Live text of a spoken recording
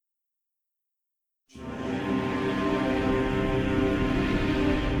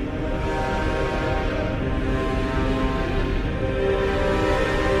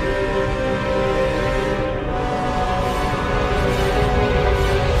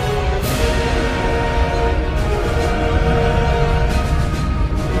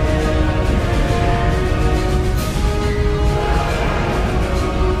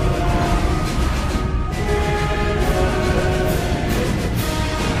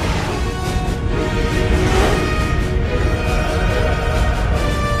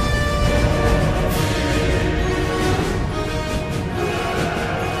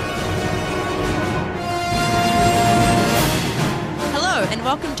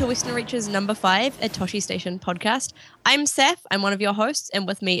to Western Reaches number 5, a Toshi Station podcast. I'm Saf, I'm one of your hosts, and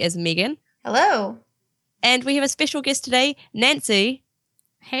with me is Megan. Hello. And we have a special guest today, Nancy.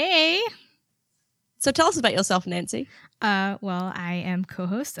 Hey. So tell us about yourself, Nancy. Well, I am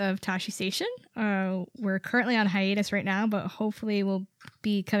co-host of Toshi Station. We're currently on hiatus right now, but hopefully we'll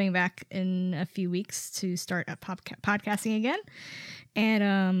be coming back in a few weeks to start podcasting again.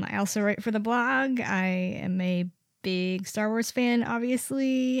 And I also write for the blog. I am a big Star Wars fan,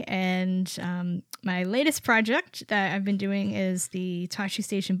 obviously. And my latest project that I've been doing is the Toshi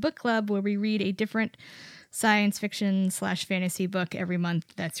Station Book Club, where we read a different science fiction / fantasy book every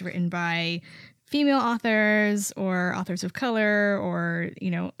month that's written by female authors or authors of color or,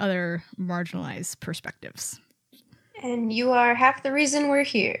 other marginalized perspectives. And you are half the reason we're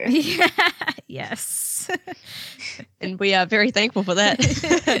here. Yeah, yes. And we are very thankful for that.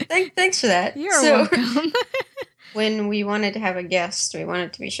 Thanks for that. You're welcome. When we wanted to have a guest, we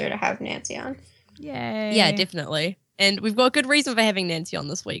wanted to be sure to have Nancy on. Yay. Yeah, definitely. And we've got a good reason for having Nancy on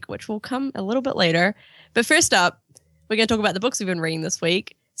this week, which will come a little bit later. But first up, we're going to talk about the books we've been reading this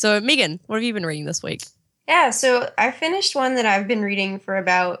week. So, Megan, what have you been reading this week? Yeah, so I finished one that I've been reading for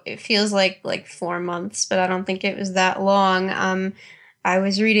about, it feels like 4 months, but I don't think it was that long. I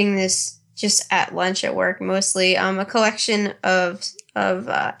was reading this just at lunch at work, mostly. A collection of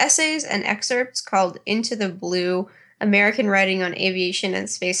essays and excerpts called Into the Blue, American Writing on Aviation and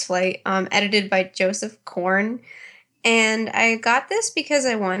Spaceflight, edited by Joseph Korn. And I got this because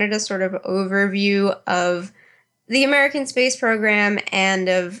I wanted a sort of overview of the American space program and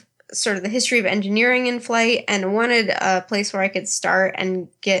of sort of the history of engineering in flight, and wanted a place where I could start and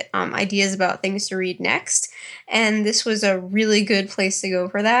get ideas about things to read next. And this was a really good place to go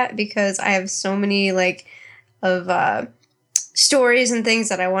for that because I have so many stories and things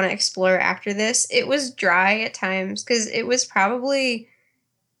that I want to explore after this. It was dry at times because it was probably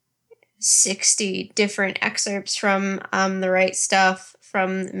 60 different excerpts from The Right Stuff,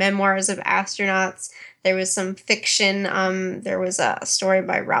 from Memoirs of Astronauts. There was some fiction. There was a story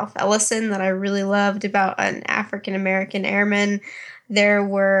by Ralph Ellison that I really loved about an African-American airman. There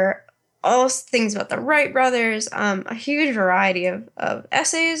were all things about the Wright brothers, a huge variety of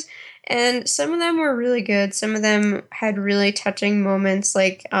essays, and some of them were really good. Some of them had really touching moments,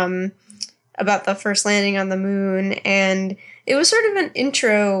 like about the first landing on the moon, and it was sort of an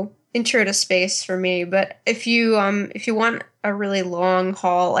intro to space for me. But if you want a really long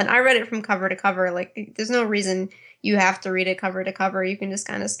haul, and I read it from cover to cover, there's no reason you have to read it cover to cover. You can just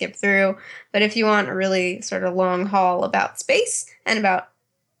kind of skip through. But if you want a really sort of long haul about space and about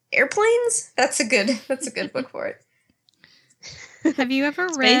airplanes, that's a good book for it. Have you ever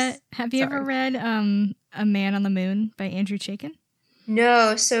read A Man on the Moon by Andrew Chaikin?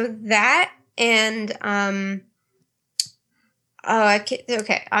 No, so that and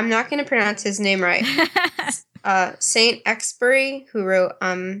okay, I'm not going to pronounce his name right. Saint Exupery, who wrote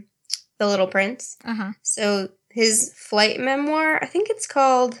The Little Prince. Uh-huh. So his flight memoir, I think it's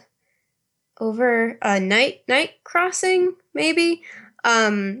called Over a Night Crossing, maybe.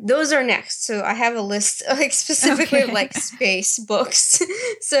 Those are next. So I have a list specifically of space books.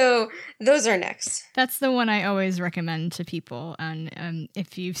 So those are next. That's the one I always recommend to people. And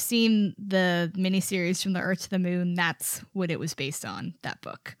if you've seen the miniseries From the Earth to the Moon, that's what it was based on, that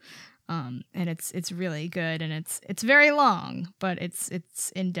book. And it's really good, and it's very long, but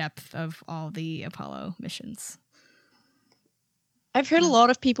it's in depth of all the Apollo missions. I've heard a lot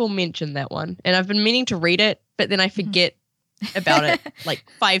of people mention that one, and I've been meaning to read it, but then I forget about it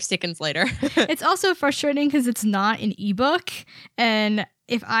 5 seconds later. It's also frustrating because it's not an ebook, and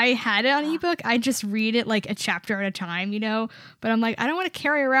if I had it on ebook, I'd just read it a chapter at a time, but I'm I don't want to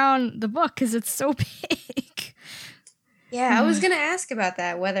carry around the book because it's so big. Yeah, I was going to ask about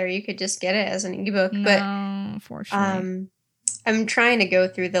that, whether you could just get it as an ebook, no, but unfortunately. I'm trying to go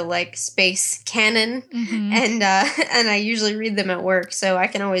through the space canon, and I usually read them at work, so I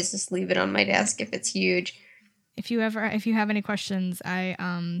can always just leave it on my desk if it's huge. If you have any questions, I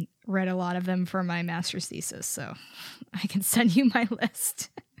read a lot of them for my master's thesis, so I can send you my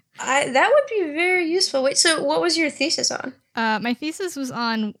list. That would be very useful. Wait, so what was your thesis on? My thesis was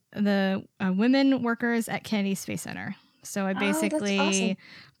on the women workers at Kennedy Space Center. So I basically, that's awesome.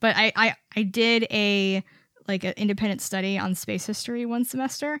 But I did an independent study on space history one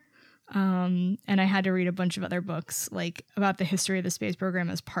semester. And I had to read a bunch of other books about the history of the space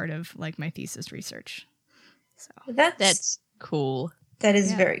program as part of my thesis research. So that's cool. That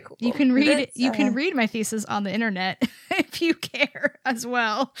is very cool. You can read it. You can read my thesis on the internet if you care as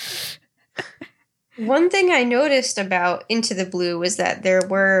well. One thing I noticed about Into the Blue was that there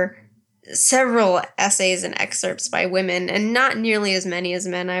were several essays and excerpts by women, and not nearly as many as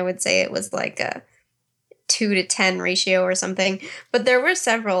men. I would say it was like a 2 to 10 ratio or something, but there were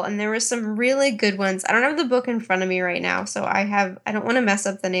several, and there were some really good ones. I don't have the book in front of me right now, so I don't want to mess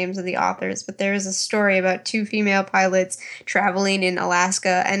up the names of the authors, but there is a story about 2 female pilots traveling in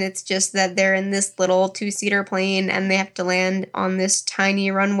Alaska, and it's just that they're in this little 2-seater plane and they have to land on this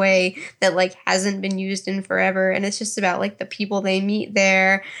tiny runway that like hasn't been used in forever, and it's just about like the people they meet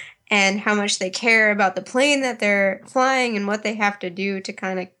there and how much they care about the plane that they're flying and what they have to do to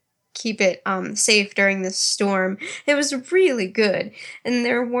kind of keep it safe during this storm. It was really good, and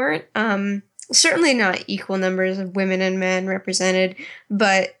there weren't certainly not equal numbers of women and men represented,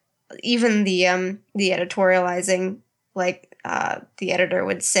 but even the editorializing, like the editor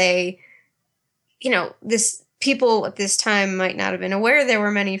would say, this people at this time might not have been aware there were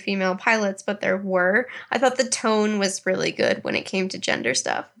many female pilots, but there were. I thought the tone was really good when it came to gender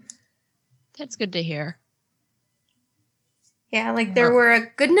stuff. That's good to hear. Yeah, like there were a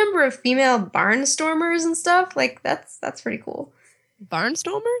good number of female barnstormers and stuff. Like that's pretty cool.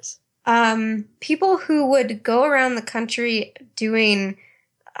 Barnstormers? People who would go around the country doing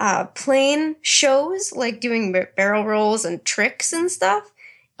plane shows, like doing barrel rolls and tricks and stuff.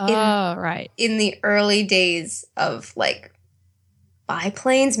 Right. In the early days of like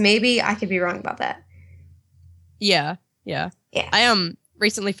biplanes, maybe I could be wrong about that. Yeah. I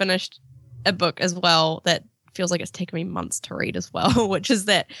recently finished a book as well that feels like it's taken me months to read as well, which is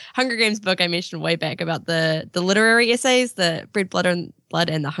that Hunger Games book I mentioned way back about the literary essays, the Bread, Blood,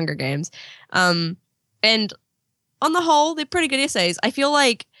 and the Hunger Games. And on the whole, they're pretty good essays. I feel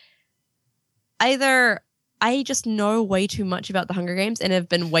like either I just know way too much about the Hunger Games and have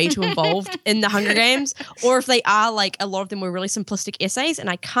been way too involved in the Hunger Games, or if they are like a lot of them were really simplistic essays and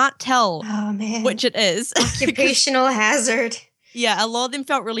I can't tell which it is. Occupational hazard. Yeah, a lot of them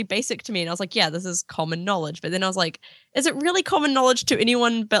felt really basic to me, and I was like, yeah, this is common knowledge. But then I was like, is it really common knowledge to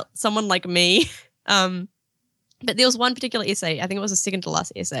anyone but someone like me? But there was one particular essay, I think it was the second to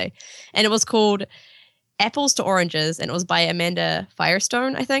last essay, and it was called Apples to Oranges, and it was by Amanda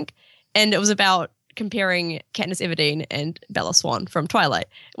Firestone, I think. And it was about comparing Katniss Everdeen and Bella Swan from Twilight,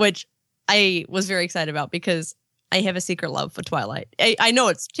 which I was very excited about because I have a secret love for Twilight. I know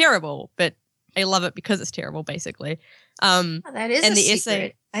it's terrible, but I love it because it's terrible, basically. That is and a the secret.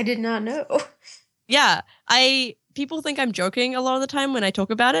 essay, I did not know. Yeah, people think I'm joking a lot of the time when I talk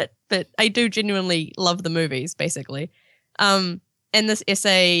about it, but I do genuinely love the movies, basically. And this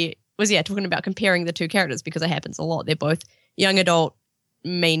essay was, talking about comparing the two characters because it happens a lot. They're both young adult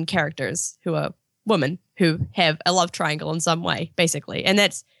main characters who are women who have a love triangle in some way, basically. And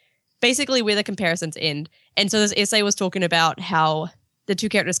that's basically where the comparisons end. And so this essay was talking about how the two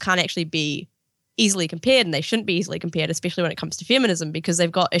characters can't actually be easily compared, and they shouldn't be easily compared, especially when it comes to feminism, because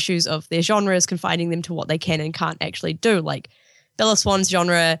they've got issues of their genres confining them to what they can and can't actually do. Like Bella Swan's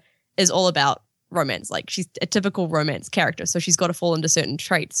genre is all about romance. Like she's a typical romance character, so she's got to fall into certain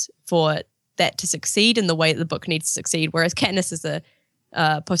traits for that to succeed in the way that the book needs to succeed, whereas Katniss is a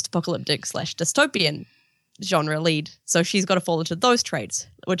post-apocalyptic / dystopian genre lead, so she's got to fall into those traits,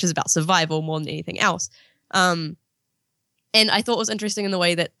 which is about survival more than anything else. And I thought it was interesting in the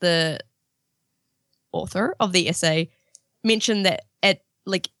way that the author of the essay mentioned that at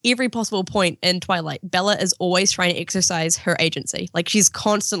like every possible point in Twilight, Bella is always trying to exercise her agency. Like she's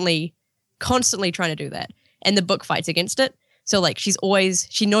constantly trying to do that, and the book fights against it. So like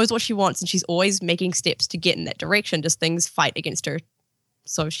she knows what she wants, and she's always making steps to get in that direction. Just things fight against her,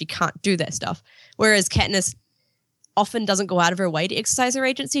 so she can't do that stuff. Whereas Katniss often doesn't go out of her way to exercise her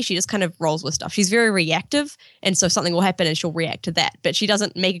agency. She just kind of rolls with stuff. She's very reactive, and so something will happen and she'll react to that. But she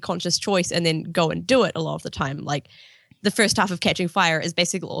doesn't make a conscious choice and then go and do it a lot of the time. Like the first half of Catching Fire is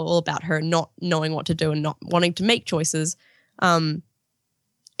basically all about her not knowing what to do and not wanting to make choices. And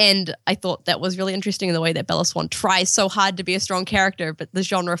I thought that was really interesting in the way that Bella Swan tries so hard to be a strong character, but the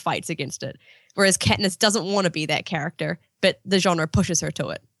genre fights against it. Whereas Katniss doesn't want to be that character, but the genre pushes her to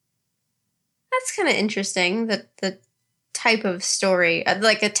it. That's kind of interesting, that the type of story,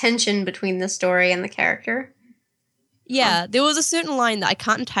 like a tension between the story and the character. Yeah, there was a certain line that I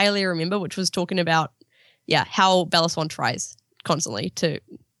can't entirely remember, which was talking about, how Bella Swan tries constantly to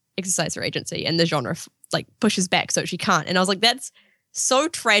exercise her agency, and the genre like pushes back so she can't. And I was like, that's so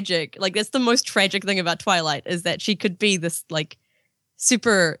tragic. Like that's the most tragic thing about Twilight, is that she could be this like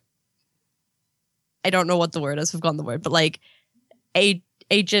super, I don't know what the word is, I've forgotten the word, but like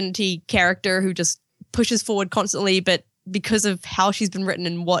agenty character who just pushes forward constantly, but because of how she's been written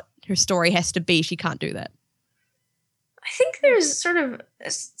and what her story has to be, she can't do that. I think there's sort of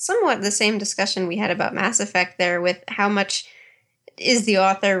somewhat the same discussion we had about Mass Effect there, with how much is the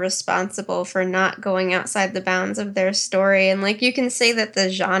author responsible for not going outside the bounds of their story? And like you can say that the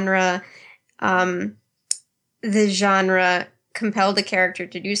genre compelled a character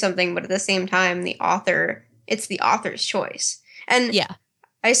to do something, but at the same time it's the author's choice. And Yeah.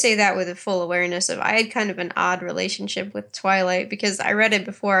 I say that with a full awareness of I had kind of an odd relationship with Twilight because I read it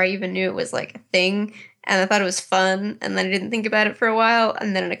before I even knew it was like a thing, and I thought it was fun, and then I didn't think about it for a while,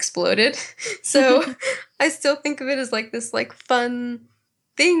 and then it exploded. So I still think of it as like this like fun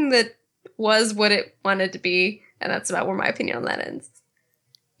thing that was what it wanted to be, and that's about where my opinion on that ends.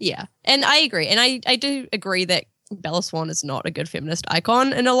 Yeah. And I agree. And I do agree that Bella Swan is not a good feminist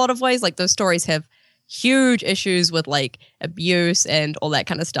icon in a lot of ways. Like those stories have huge issues with like abuse and all that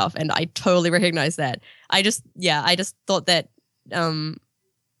kind of stuff, and I totally recognize that. I just thought that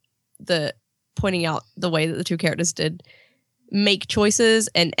the pointing out the way that the two characters did make choices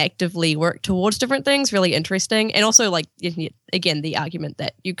and actively work towards different things really interesting. And also like again the argument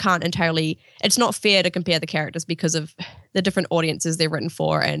that you can't entirely, it's not fair to compare the characters because of the different audiences they're written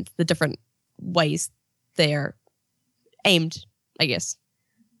for and the different ways they're aimed, I guess.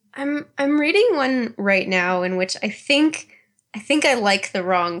 I'm reading one right now in which I think I like the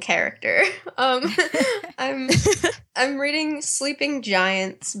wrong character. I'm reading Sleeping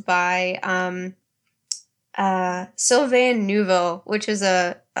Giants by Sylvain Neuvel, which is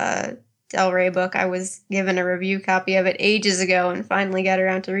a Del Rey book. I was given a review copy of it ages ago and finally got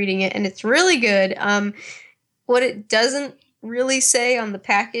around to reading it, and it's really good. What it doesn't really say on the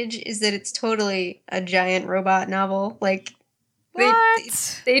package is that it's totally a giant robot novel. Like,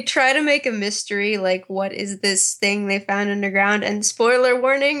 They try to make a mystery, like, what is this thing they found underground? And spoiler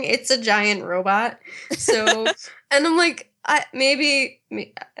warning, it's a giant robot. So, and I'm like,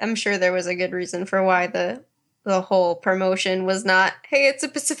 I'm sure there was a good reason for why the whole promotion was not, hey, it's a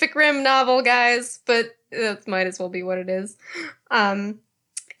Pacific Rim novel, guys, but it might as well be what it is. And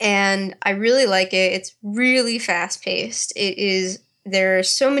I really like it. It's really fast-paced. There are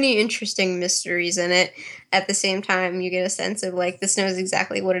so many interesting mysteries in it. At the same time, you get a sense of, like, this knows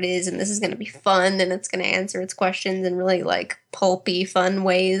exactly what it is, and this is going to be fun, and it's going to answer its questions in really, like, pulpy, fun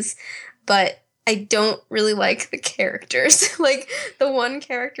ways. But I don't really like the characters. Like, the one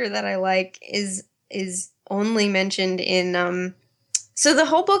character that I like is only mentioned in, so the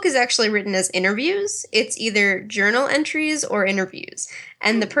whole book is actually written as interviews. It's either journal entries or interviews.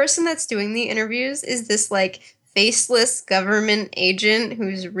 And the person that's doing the interviews is this, like, faceless government agent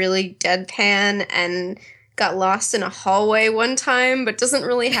who's really deadpan and got lost in a hallway one time, but doesn't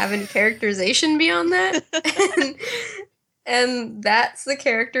really have any characterization beyond that. And that's the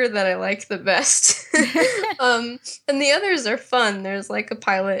character that I like the best. And the others are fun. There's like a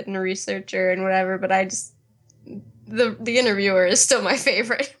pilot and a researcher and whatever, but the interviewer is still my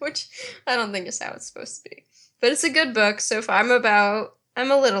favorite, which I don't think is how it's supposed to be. But it's a good book so far.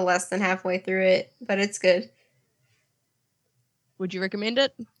 I'm a little less than halfway through it, but it's good. Would you recommend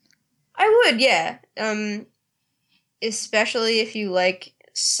it? I would, yeah. Especially if you like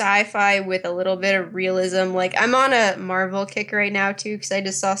sci-fi with a little bit of realism. Like, I'm on a Marvel kick right now, too, because I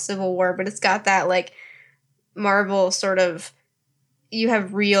just saw Civil War, but it's got that, like, Marvel sort of, you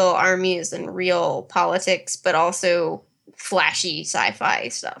have real armies and real politics, but also flashy sci-fi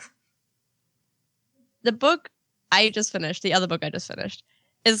stuff. The book I just finished, the other book I just finished,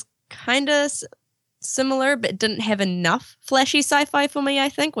 is kind of similar, but didn't have enough flashy sci-fi for me, I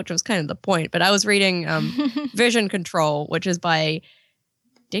think, which was kind of the point. But I was reading Vision Control, which is by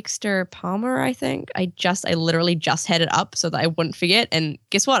Dexter Palmer, I think. I literally just had it up so that I wouldn't forget, and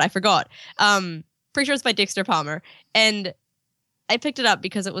guess what? I forgot. Pretty sure it's by Dexter Palmer. And I picked it up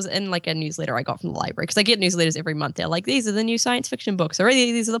because it was in like a newsletter I got from the library, because I get newsletters every month. They're like, these are the new science fiction books, or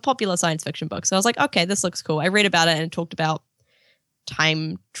these are the popular science fiction books. So I was like, okay, this looks cool. I read about it and it talked about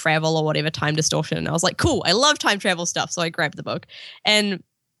time travel or whatever, time distortion. And I was like, cool, I love time travel stuff. So I grabbed the book. And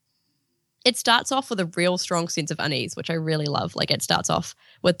it starts off with a real strong sense of unease, which I really love. Like, it starts off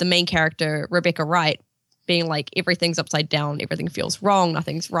with the main character, Rebecca Wright, being like, everything's upside down, everything feels wrong,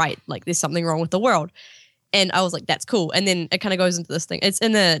 nothing's right, like there's something wrong with the world. And I was like, that's cool. And then it kind of goes into this thing. It's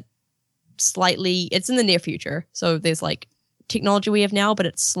in the near future. So there's like technology we have now, but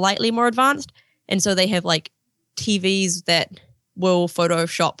it's slightly more advanced. And so they have like TVs that will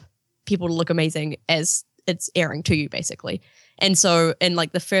Photoshop people to look amazing as it's airing to you, basically. And so in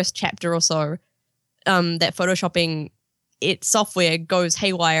like the first chapter or so, that Photoshopping software goes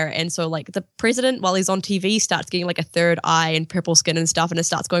haywire. And so like the president, while he's on TV, starts getting like a third eye and purple skin and stuff, and it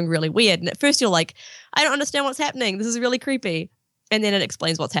starts going really weird. And at first you're like, I don't understand what's happening. This is really creepy. And then it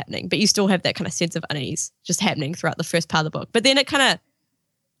explains what's happening. But you still have that kind of sense of unease just happening throughout the first part of the book. But then it kind of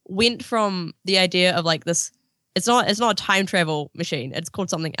went from the idea of like this it's not a time travel machine. It's called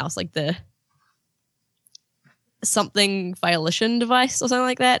something else, like the something violation device or something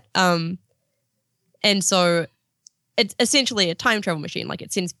like that. And so it's essentially a time travel machine. Like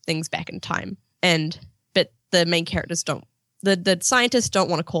it sends things back in time. But the main characters don't. The scientists don't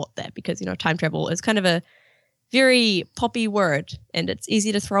want to call it that because, time travel is kind of a very poppy word and it's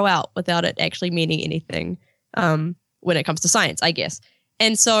easy to throw out without it actually meaning anything when it comes to science, I guess.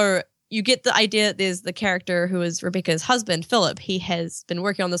 And so you get the idea that there's the character who is Rebecca's husband, Philip. He has been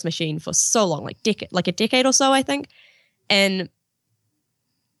working on this machine for so long, like a decade or so, I think. And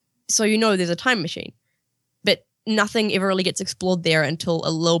so there's a time machine. But nothing ever really gets explored there until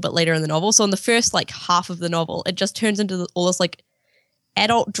a little bit later in the novel. So in the first half of the novel, it just turns into all this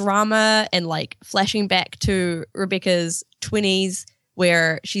adult drama and flashing back to Rebecca's 20s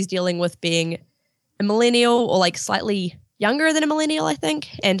where she's dealing with being a millennial or slightly younger than a millennial, I think,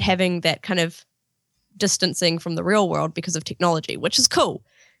 and having that kind of distancing from the real world because of technology, which is cool.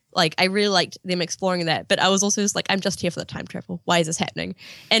 I really liked them exploring that, but I was also just I'm just here for the time travel. Why is this happening?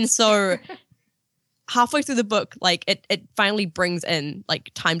 And so halfway through the book, it finally brings in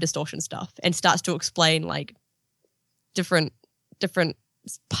time distortion stuff and starts to explain different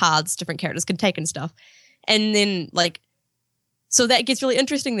paths different characters can take and stuff. And then so that gets really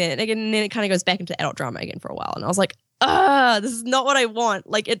interesting then. And then it kind of goes back into adult drama again for a while. And I was like, this is not what I want.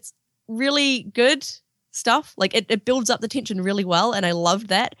 It's really good stuff. It builds up the tension really well. And I loved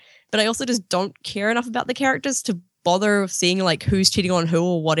that. But I also just don't care enough about the characters to bother seeing who's cheating on who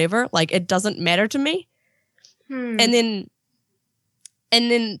or whatever. It doesn't matter to me. And then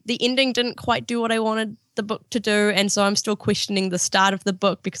the ending didn't quite do what I wanted the book to do. And so I'm still questioning the start of the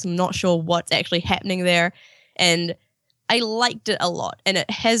book because I'm not sure what's actually happening there. And I liked it a lot. And it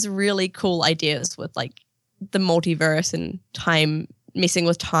has really cool ideas with the multiverse and time, messing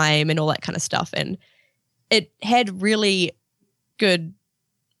with time and all that kind of stuff. And it had really good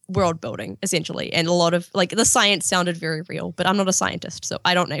world building, essentially. And a lot of the science sounded very real, but I'm not a scientist, so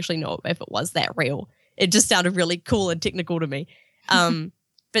I don't actually know if it was that real. It just sounded really cool and technical to me.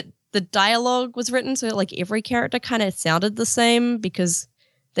 But the dialogue was written so every character kind of sounded the same because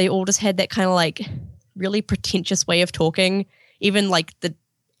they all just had that kind of really pretentious way of talking. Even the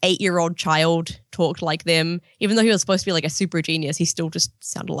 8-year-old child talked like them. Even though he was supposed to be a super genius, he still just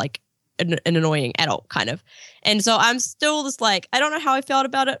sounded like an annoying adult kind of. And so I'm still just I don't know how I felt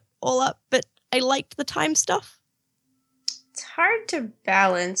about it all up, but I liked the time stuff. It's hard to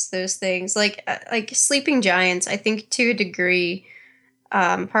balance those things. Like Sleeping Giants, I think to a degree,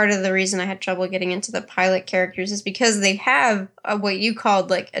 part of the reason I had trouble getting into the pilot characters is because they have what you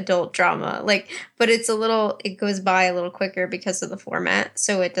called adult drama, but it goes by a little quicker because of the format,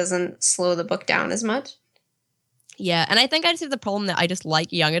 so it doesn't slow the book down as much. Yeah, and I think I just have the problem that I just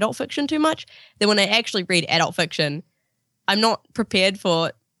like young adult fiction too much, that when I actually read adult fiction, I'm not prepared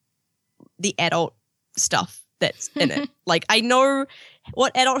for the adult stuff that's in it. I know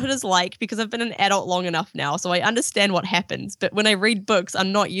what adulthood is like because I've been an adult long enough now, so I understand what happens. But when I read books,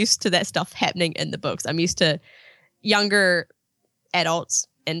 I'm not used to that stuff happening in the books. I'm used to younger adults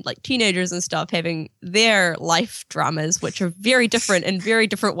and teenagers and stuff having their life dramas, which are very different in very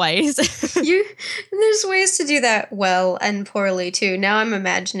different ways. There's ways to do that well and poorly too. Now I'm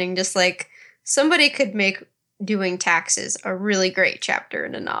imagining just somebody could make doing taxes a really great chapter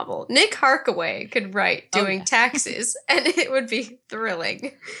in a novel. Nick Harkaway could write doing taxes and it would be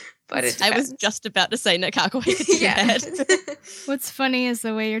thrilling. But I was just about to say Nick Harkaway could do that. What's funny is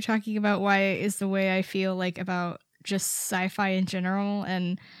the way you're talking about YA is the way I feel about just sci-fi in general.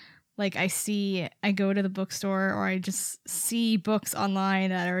 And I go to the bookstore or I just see books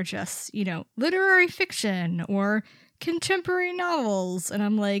online that are just, literary fiction or contemporary novels. And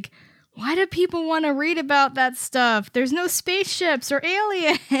I'm why do people want to read about that stuff? There's no spaceships or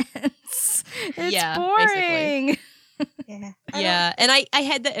aliens. It's boring. Yeah. And I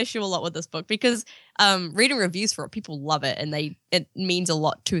had that issue a lot with this book because reading reviews for it, people love it and it means a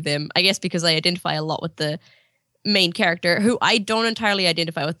lot to them. I guess because I identify a lot with the main character, who I don't entirely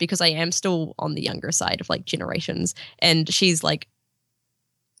identify with because I am still on the younger side of generations. And she's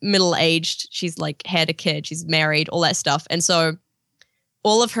middle-aged. She's had a kid. She's married, all that stuff. And so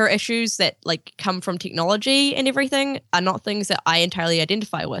all of her issues that come from technology and everything are not things that I entirely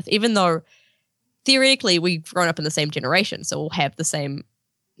identify with, even though theoretically we've grown up in the same generation, so we'll have the same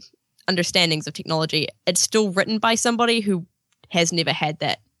understandings of technology. It's still written by somebody who has never had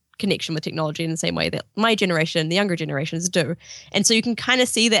that connection with technology in the same way that my generation, the younger generations do. And so you can kind of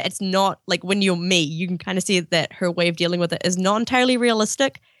see that it's not when you're me, you can kind of see that her way of dealing with it is not entirely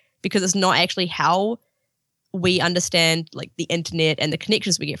realistic because it's not actually how we understand the internet and the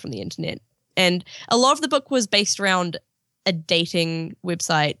connections we get from the internet And a lot of the book was based around a dating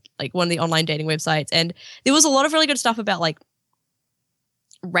website, like one of the online dating websites. And there was a lot of really good stuff about like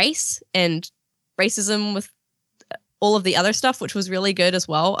race and racism with all of the other stuff, which was really good as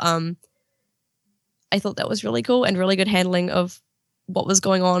well. I thought that was really cool and really good handling of what was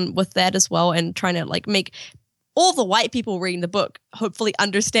going on with that as well, and trying to like make all the white people reading the book hopefully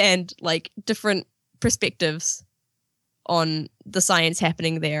understand like different perspectives on the science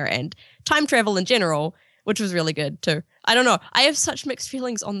happening there and time travel in general, which was really good too. I don't know. I have such mixed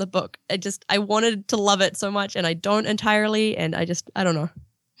feelings on the book. I wanted to love it so much and I don't entirely, and I don't know.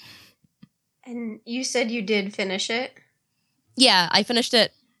 And you said you did finish it? Yeah, I finished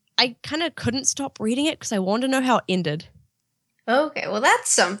it. I kind of couldn't stop reading it because I wanted to know how it ended. Okay, well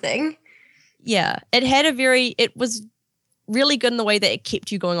that's something. Yeah, it was really good in the way that it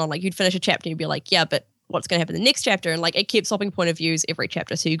kept you going on. Like you'd finish a chapter and you'd be like, yeah, but what's going to happen in the next chapter? And like it kept swapping point of views every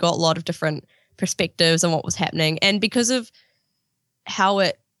chapter. So you got a lot of different perspectives on what was happening. And because of how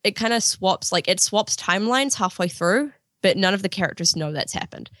it kind of swaps timelines halfway through, but none of the characters know that's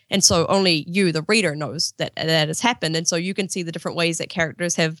happened. And so only you, the reader, knows that has happened. And so you can see the different ways that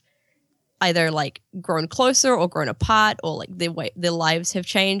characters have either like grown closer or grown apart, or like their lives have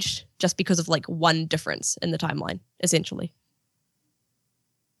changed just because of like one difference in the timeline, essentially.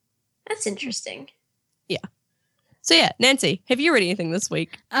 That's interesting. Yeah. So yeah, Nancy, have you read anything this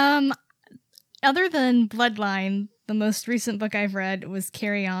week? Other than Bloodline, the most recent book I've read was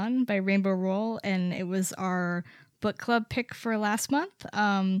Carry On by Rainbow Rowell, and it was our book club pick for last month.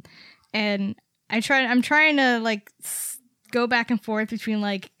 And I'm trying to like go back and forth between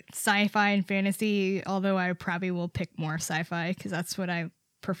like sci-fi and fantasy, although I probably will pick more sci-fi because that's what I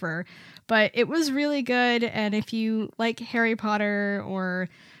prefer. But it was really good, and if you like Harry Potter or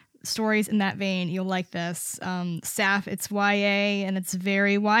stories in that vein, you'll like this. Saf, it's YA and it's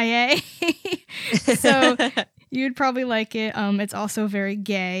very YA. So you'd probably like it. It's also very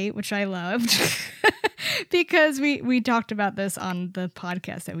gay, which I loved. Because we talked about this on the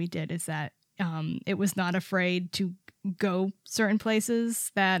podcast that we did, is that it was not afraid to go certain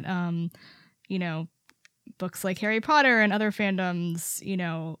places that books like Harry Potter and other fandoms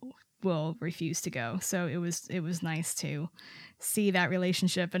will refuse to go. So it was nice to see that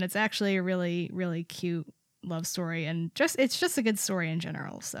relationship, and it's actually a really, really cute love story, and it's just a good story in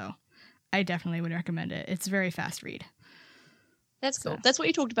general. So I definitely would recommend it. It's a very fast read. That's cool. That's what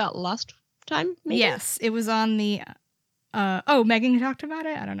you talked about last time, maybe? Yes, it was on the Megan talked about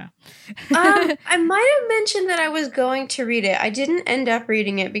it? I don't know. I might have mentioned that I was going to read it. I didn't end up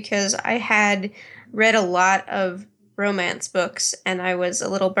reading it because I had read a lot of romance books and I was a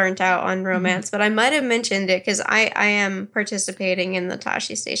little burnt out on romance, but I might have mentioned it because I am participating in the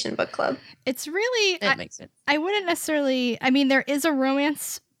Tashi Station book club. It's really... That makes sense. I wouldn't necessarily... I mean, there is a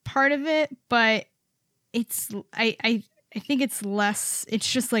romance part of it, but it's... I think it's less, it's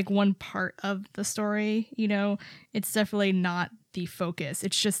just like one part of the story, It's definitely not the focus.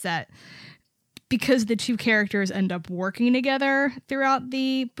 It's just that because the two characters end up working together throughout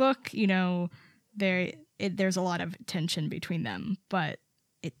the book, there's a lot of tension between them. But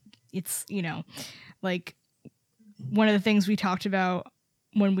it's like one of the things we talked about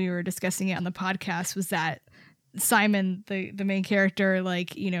when we were discussing it on the podcast was that Simon, the main character,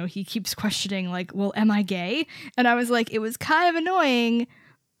 he keeps questioning, well, am I gay? And I was like, it was kind of annoying,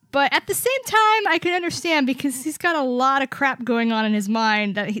 but at the same time, I can understand because he's got a lot of crap going on in his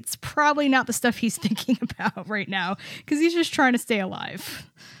mind that it's probably not the stuff he's thinking about right now because he's just trying to stay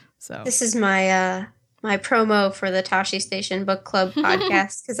alive. So this is my my promo for the Tashi Station Book Club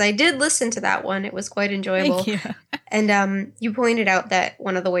podcast because I did listen to that one. It was quite enjoyable. Thank you. And you pointed out that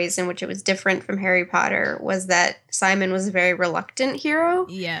one of the ways in which it was different from Harry Potter was that Simon was a very reluctant hero.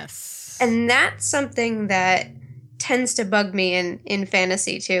 Yes. And that's something that tends to bug me in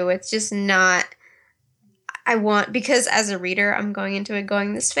fantasy too. It's just not... because as a reader, I'm going into it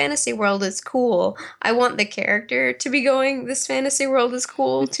going, this fantasy world is cool. I want the character to be going, this fantasy world is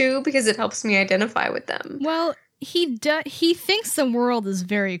cool too, because it helps me identify with them. Well, he thinks the world is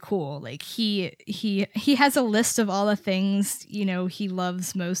very cool. Like he has a list of all the things, he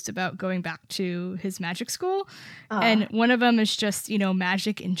loves most about going back to his magic school. And one of them is just,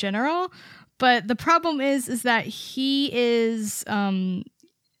 magic in general. But the problem is that he is,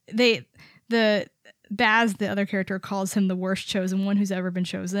 Baz, the other character, calls him the worst chosen one who's ever been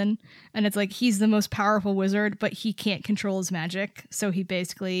chosen. And it's like he's the most powerful wizard, but he can't control his magic. So he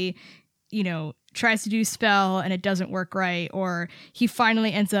basically, tries to do spell and it doesn't work right. Or he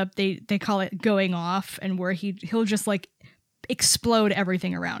finally ends up, they call it going off, and where he'll just like explode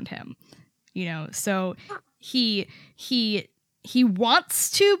everything around him. So he he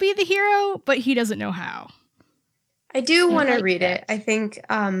wants to be the hero, but he doesn't know how. I do want to like read that. it. I think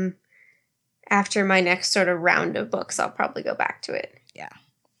after my next sort of round of books, I'll probably go back to it.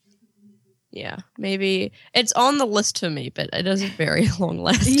 Yeah, maybe it's on the list for me, but it is a very long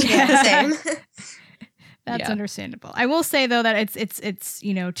list. Yeah. Same. That's Yeah. understandable. I will say though that it's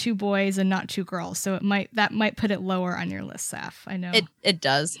two boys and not two girls, so that might put it lower on your list, Saf. I know. It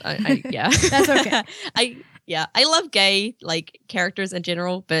does. Yeah. That's okay. I love gay like characters in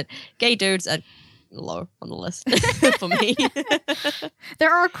general, but gay dudes are low on the list for me.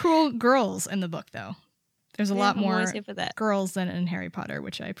 There are cruel girls in the book though. There's a lot I'm more always here for that. girls than in Harry Potter,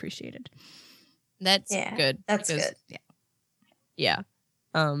 which I appreciated. That's Yeah, good. that's because- good. Yeah.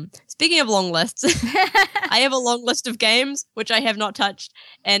 Speaking of long lists, I have a long list of games which I have not touched,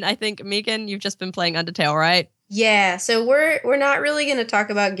 and I think Megan, you've just been playing Undertale, right? Yeah, so we're not really going to talk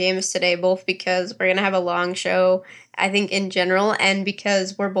about games today, both because we're going to have a long show, I think, in general, and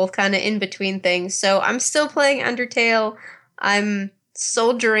because we're both kind of in between things. So I'm still playing Undertale. I'm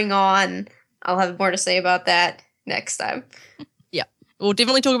soldiering on. I'll have more to say about that next time. We'll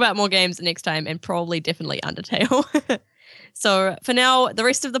definitely talk about more games next time, and probably definitely Undertale. So for now, the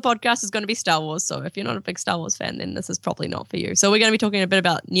rest of the podcast is going to be Star Wars. So if you're not a big Star Wars fan, then this is probably not for you. So we're going to be talking a bit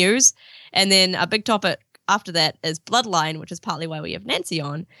about news, and then a big topic after that is Bloodline, which is partly why we have Nancy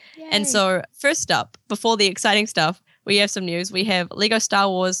on. And so first up, before the exciting stuff, we have some news. We have Lego Star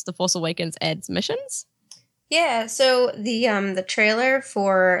Wars The Force Awakens adds missions. Yeah, so the trailer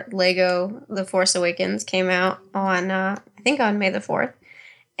for Lego The Force Awakens came out on I think on May the 4th.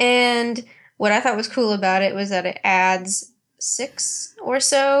 And what I thought was cool about it was that it adds 6 or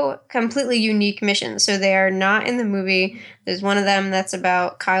so completely unique missions. So they are not in the movie. There's one of them that's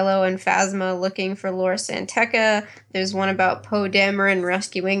about Kylo and Phasma looking for Lor Santeca. There's one about Poe Dameron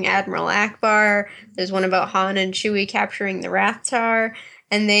rescuing Admiral Akbar. There's one about Han and Chewie capturing the Rathtar.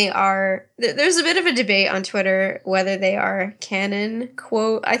 And they are, there's a bit of a debate on Twitter whether they are canon,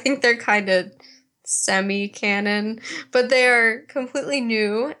 quote. I think they're kind of semi-canon, but they are completely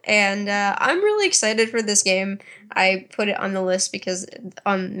new. And I'm really excited for this game. I put it on the list because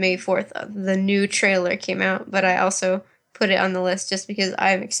on May 4th, the new trailer came out, but I also put it on the list just because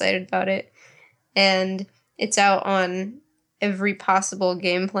I'm excited about it. And it's out on every possible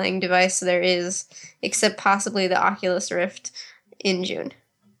game-playing device there is, except possibly the Oculus Rift in June.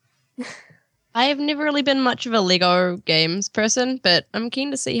 I have never really been much of a Lego games person, but I'm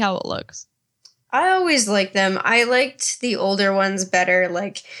keen to see how it looks. I always liked them. I liked the older ones better.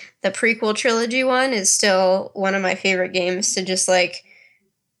 Like the prequel trilogy one is still one of my favorite games to just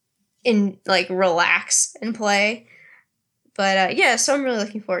relax and play. But yeah, so I'm really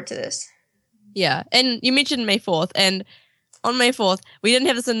looking forward to this. Yeah, and you mentioned May 4th, and on May 4th, we didn't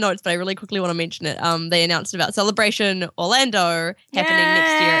have this in notes, but I really quickly want to mention it. They announced about Celebration Orlando happening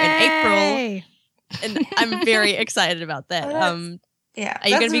next year in April, and I'm very excited about that. Yeah, are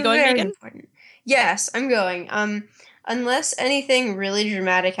you going to be going, Megan? Important. Yes, I'm going. Unless anything really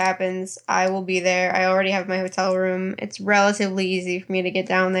dramatic happens, I will be there. I already have my hotel room. It's relatively easy for me to get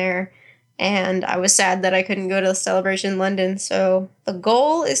down there, and I was sad that I couldn't go to the Celebration London. So the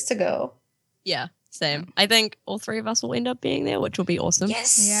goal is to go. Yeah. Same. I think all three of us will end up being there, which will be awesome.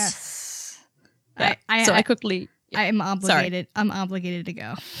 Yes. Yeah. I quickly. Yeah. I'm obligated. Sorry. I'm obligated to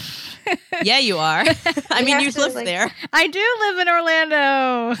go. Yeah, you are. I mean, you live there. I do live in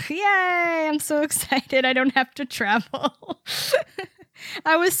Orlando. Yay! I'm so excited. I don't have to travel.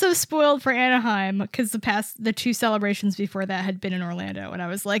 I was so spoiled for Anaheim because the 2 celebrations before that had been in Orlando, and I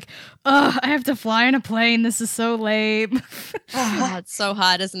was like, "Ugh, I have to fly in a plane. This is so lame." Oh, it's so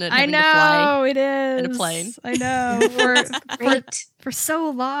hard, isn't it? I having to fly know it is. in a plane. I know for so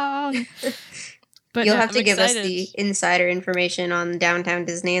long. But you'll have to I'm give us excited. the insider information on Downtown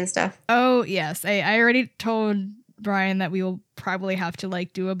Disney and stuff. Oh yes, I already told Brian that we will probably have to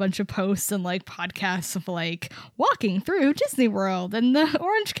do a bunch of posts and podcasts of walking through Disney World and the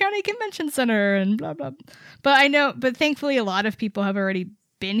Orange County Convention Center and blah blah. But thankfully a lot of people have already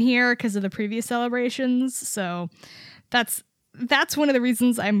been here because of the previous celebrations. So that's one of the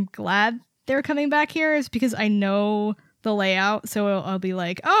reasons I'm glad they're coming back here, is because I know the layout. So I'll be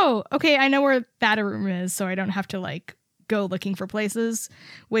like, oh, okay, I know where that room is, so I don't have to go looking for places,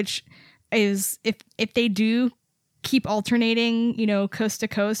 which is if they do keep alternating, coast to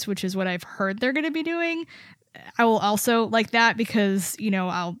coast, which is what I've heard they're going to be doing, I will also like that because,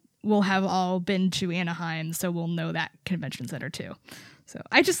 we'll have all been to Anaheim, so we'll know that convention center too. So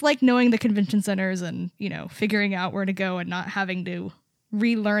I just like knowing the convention centers and, figuring out where to go and not having to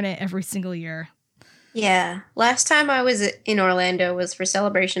relearn it every single year. Yeah. Last time I was in Orlando was for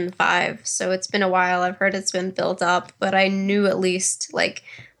Celebration 5, so it's been a while. I've heard it's been built up, but I knew at least, like,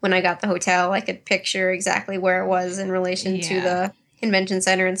 when I got the hotel, I could picture exactly where it was in relation to the convention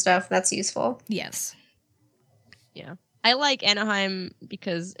center and stuff. That's useful. Yes. Yeah. I like Anaheim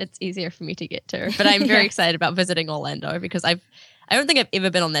because it's easier for me to get to, but I'm very excited about visiting Orlando because I don't think I've ever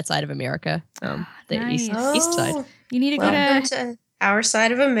been on that side of America, the Nice. east side. You need to go Welcome to our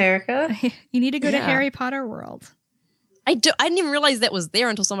side of America. You need to go to Yeah. Harry Potter World. I didn't even realize that was there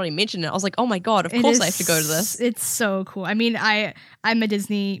until somebody mentioned it. I was like, oh my God, of course I have to go to this. It's so cool. I mean, I'm a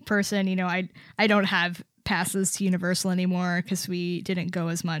Disney person. You know, I don't have passes to Universal anymore because we didn't go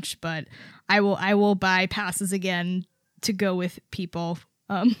as much, but I will buy passes again to go with people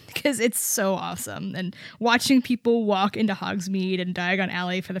because it's so awesome. And watching people walk into Hogsmeade and Diagon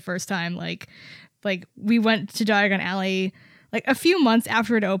Alley for the first time, like we went to Diagon Alley like a few months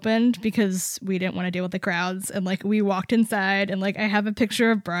after it opened because we didn't want to deal with the crowds, and like we walked inside and like I have a picture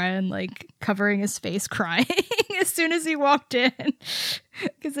of Brian like covering his face crying as soon as he walked in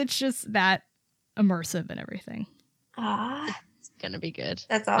because it's just that immersive and everything. Ah, It's gonna be good.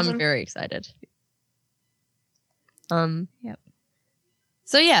 that's awesome. I'm very excited. Yep.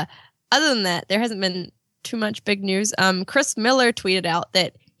 So yeah, other than that, there hasn't been too much big news. Chris Miller tweeted out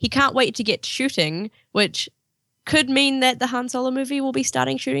that he can't wait to get shooting, which could mean that the Han Solo movie will be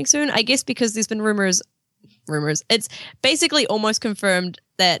starting shooting soon. I guess because there's been rumors. It's basically almost confirmed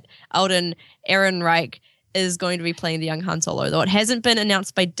that Alden Ehrenreich is going to be playing the young Han Solo, though it hasn't been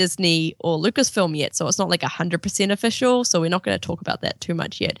announced by Disney or Lucasfilm yet, so it's not like 100% official, so we're not going to talk about that too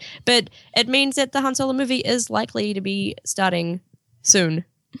much yet. But it means that the Han Solo movie is likely to be starting soon.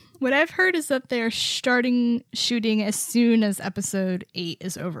 What I've heard is that they're starting shooting as soon as episode 8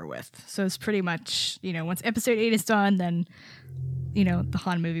 is over with. So it's pretty much, you know, once episode 8 is done, then, you know, the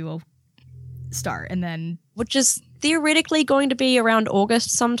Han movie will start. And then, Which is theoretically going to be around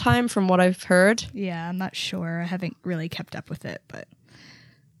August sometime from what I've heard. yeah, I'm not sure. I haven't really kept up with it, but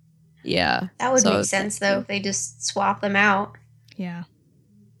Yeah. That would So- make sense, though, if they just swap them out. yeah.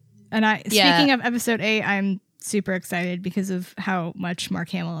 And Yeah. speaking of episode 8, I'm super excited because of how much Mark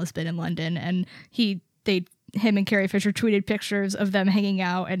Hamill has been in London, and him and Carrie Fisher tweeted pictures of them hanging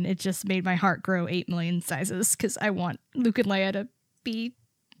out, and it just made my heart grow 8 million sizes because I want Luke and Leia to be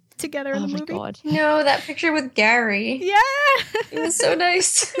together in Oh the my movie. God. No, that picture with Gary. Yeah, It was so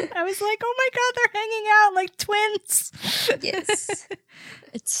nice. I was like, oh my God, they're hanging out like twins. Yes.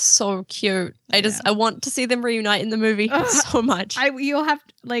 It's so cute. I want to see them reunite in the movie so much. You'll have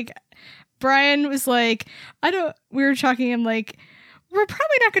like Brian was like, we were talking, I'm like, we're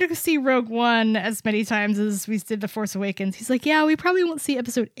probably not going to see Rogue One as many times as we did The Force Awakens. He's like, yeah, we probably won't see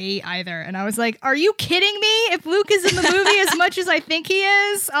episode 8 either. And I was like, are you kidding me? If Luke is in the movie as much as I think he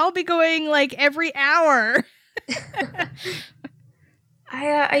is, I'll be going like every hour.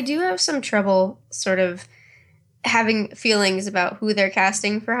 I do have some trouble sort of having feelings about who they're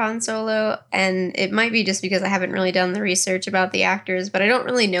casting for Han Solo, and it might be just because I haven't really done the research about the actors, but I don't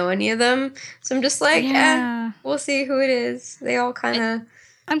really know any of them, so I'm just like, we'll see who it is. They all kind of.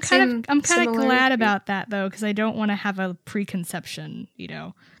 I'm kind of similar glad to- about that though, because I don't want to have a preconception, you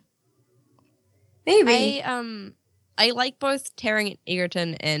know. Maybe. I like both Taron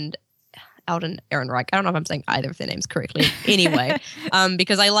Egerton and Alden Ehrenreich. I don't know if I'm saying either of their names correctly. Anyway,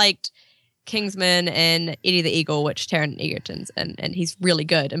 because I liked Kingsman and Eddie the Eagle, which Taron Egerton's and he's really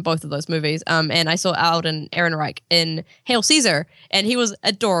good in both of those movies. And I saw Alden Ehrenreich in Hail Caesar, and he was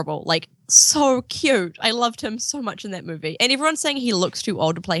adorable, like so cute. I loved him so much in that movie. And everyone's saying he looks too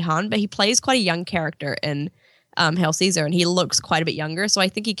old to play Han, but he plays quite a young character in Hail Caesar, and he looks quite a bit younger. So I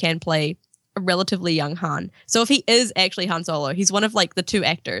think he can play a relatively young Han. So if he is actually Han Solo, he's one of like the two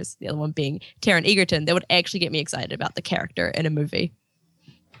actors, the other one being Taron Egerton, that would actually get me excited about the character in a movie.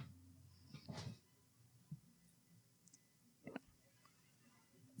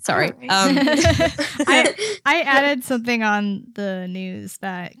 Sorry. I added something on the news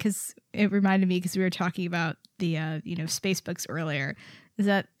that because it reminded me because we were talking about the space books earlier, is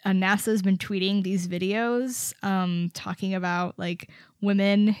that NASA's been tweeting these videos talking about like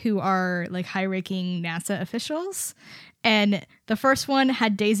women who are like high-ranking NASA officials. And the first one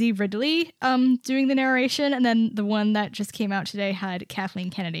had Daisy Ridley doing the narration, and then the one that just came out today had Kathleen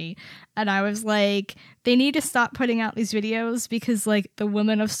Kennedy. And I was like, they need to stop putting out these videos because like the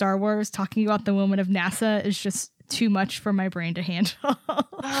women of Star Wars talking about the women of NASA is just too much for my brain to handle.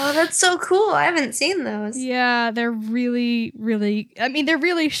 Oh, that's so cool. I haven't seen those. Yeah, they're really, really, I mean, they're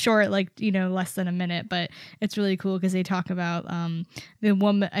really short, like, less than a minute, but it's really cool because they talk about the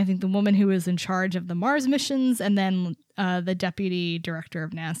woman who was in charge of the Mars missions, and then the deputy director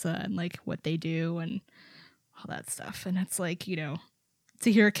of NASA and like what they do. And all that stuff. And it's like, you know,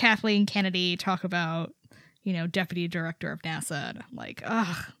 to hear Kathleen Kennedy talk about, you know, deputy director of NASA, and I'm like,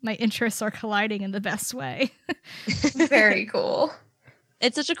 oh, my interests are colliding in the best way. Very cool.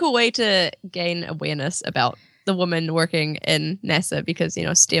 It's such a cool way to gain awareness about the women working in NASA, because, you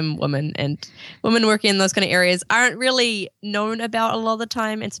know, STEM women and women working in those kind of areas aren't really known about a lot of the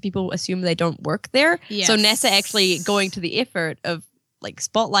time. And so people assume they don't work there. Yes. So NASA actually going to the effort of like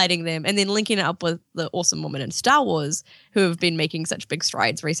spotlighting them and then linking it up with the awesome women in Star Wars who have been making such big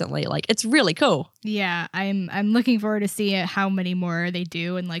strides recently. Like, it's really cool. Yeah, I'm looking forward to see how many more they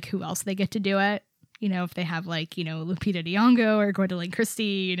do and like who else they get to do it. You know, if they have like, you know, Lupita Nyong'o or Gwendolyn Christie,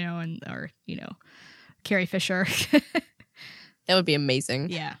 you know, and or, you know, Carrie Fisher. That would be amazing.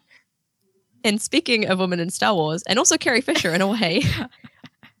 Yeah. And speaking of women in Star Wars, and also Carrie Fisher in a way,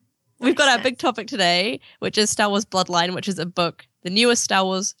 we've got our big topic today, which is Star Wars Bloodline, which is a book, the newest Star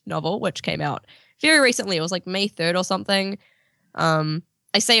Wars novel, which came out very recently. It was like May 3rd or something.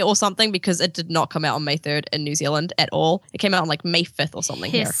 I say or something because it did not come out on May 3rd in New Zealand at all. It came out on like May 5th or something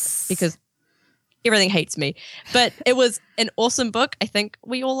here, because everything hates me. But it was an awesome book. I think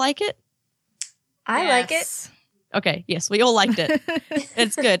we all like it. I like it. Okay, yes, we all liked it.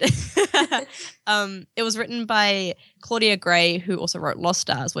 It's good. It was written by Claudia Gray, who also wrote Lost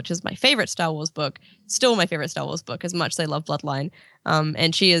Stars, which is my favorite Star Wars book. Still my favorite Star Wars book, as much as I love Bloodline.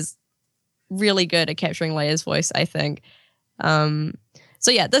 And she is really good at capturing Leia's voice, I think. So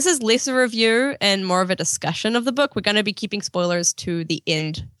yeah, this is less a review and more of a discussion of the book. We're going to be keeping spoilers to the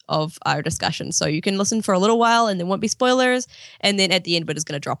end of our discussion. So you can listen for a little while and there won't be spoilers. And then at the end, we're just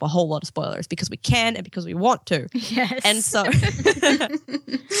going to drop a whole lot of spoilers because we can and because we want to. Yes. And so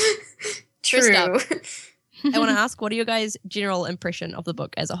True. I want to ask, what are your guys' general impression of the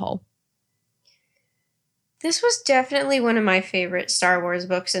book as a whole? This was definitely one of my favorite Star Wars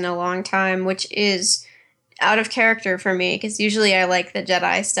books in a long time, which is out of character for me because usually I like the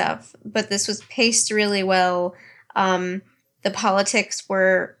Jedi stuff, but this was paced really well. The politics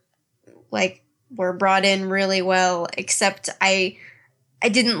were brought in really well, except I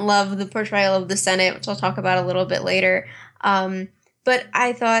didn't love the portrayal of the Senate, which I'll talk about a little bit later. But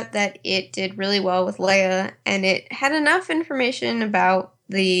I thought that it did really well with Leia, and it had enough information about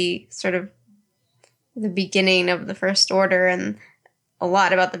the sort of the beginning of the First Order and a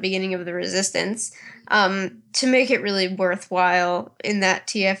lot about the beginning of the Resistance to make it really worthwhile in that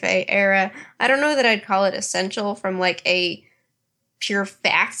TFA era. I don't know that I'd call it essential from like a pure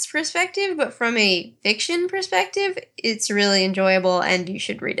facts perspective, but from a fiction perspective, it's really enjoyable and you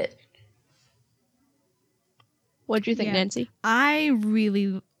should read it. What do you think, Nancy? I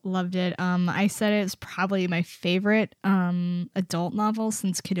really loved it. I said it's probably my favorite adult novel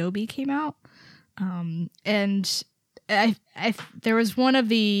since Kenobi came out. And I there was one of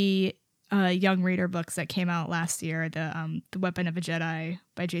the young reader books that came out last year, the Weapon of a Jedi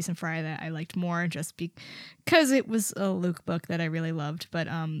by Jason Fry, that I liked more just because it was a Luke book that I really loved. But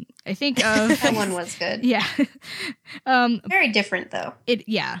I think that one was good. Yeah. Very different though.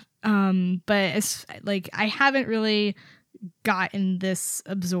 But it's like I haven't really gotten this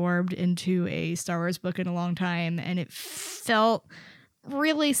absorbed into a Star Wars book in a long time, and it felt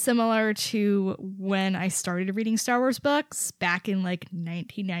really similar to when I started reading Star Wars books back in like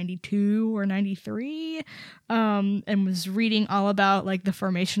 1992 or 93, and was reading all about like the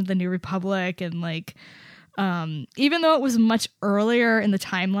formation of the New Republic, and like even though it was much earlier in the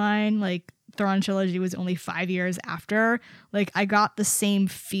timeline, like Thrawn trilogy was only 5 years after, like I got the same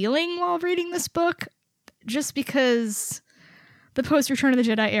feeling while reading this book, just because the post-Return of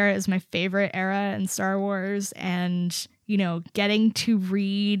the Jedi era is my favorite era in Star Wars, and you know, getting to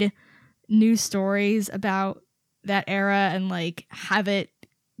read new stories about that era and like have it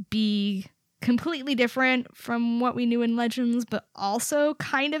be completely different from what we knew in Legends, but also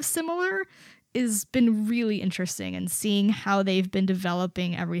kind of similar, has been really interesting. And seeing how they've been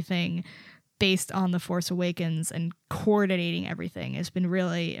developing everything based on The Force Awakens and coordinating everything has been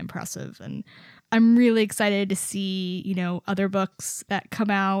really impressive. And I'm really excited to see, you know, other books that come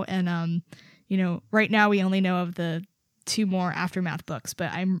out. And, you know, right now we only know of the 2 more Aftermath books,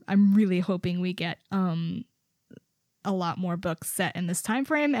 but I'm really hoping we get a lot more books set in this time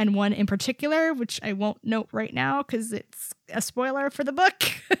frame, and one in particular, which I won't note right now because it's a spoiler for the book.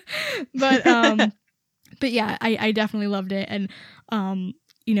 But yeah, I definitely loved it. And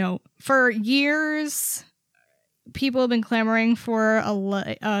you know, for years people have been clamoring for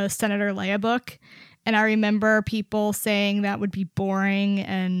a Senator Leia book, And I remember people saying that would be boring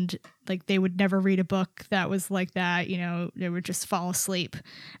and like they would never read a book that was like that, you know, they would just fall asleep.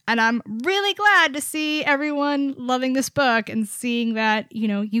 And I'm really glad to see everyone loving this book and seeing that, you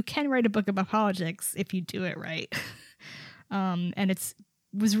know, you can write a book about politics if you do it right. And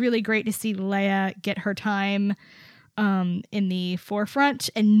was really great to see Leia get her time in the forefront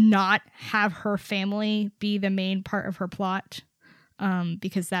and not have her family be the main part of her plot,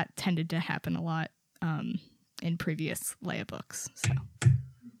 because that tended to happen a lot in previous Leia books. So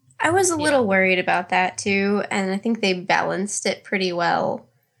I was a little worried about that too, and I think they balanced it pretty well.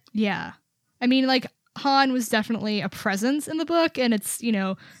 Yeah. I mean, like, Han was definitely a presence in the book, and it's, you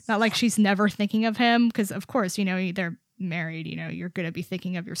know, not like she's never thinking of him, because of course, you know, they're married, you know, you're going to be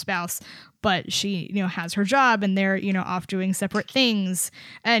thinking of your spouse, but she, you know, has her job and they're, you know, off doing separate things.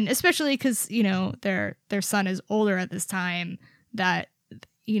 And especially because, you know, their son is older at this time, that,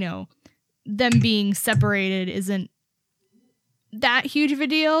 you know, them being separated isn't that huge of a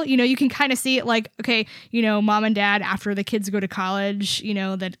deal. You know, you can kind of see it like, okay, you know, mom and dad, after the kids go to college, you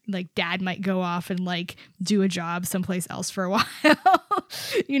know, that like dad might go off and like do a job someplace else for a while,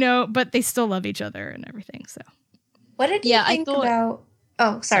 you know, but they still love each other and everything. So what did you think about...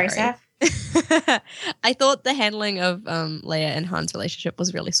 Oh, sorry, Saf. I thought the handling of Leia and Han's relationship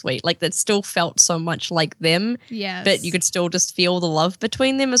was really sweet. Like, that still felt so much like them. Yes. But you could still just feel the love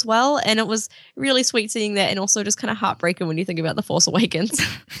between them as well. And it was really sweet seeing that, and also just kind of heartbreaking when you think about The Force Awakens.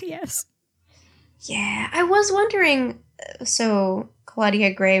 Yes. Yeah, I was wondering... So,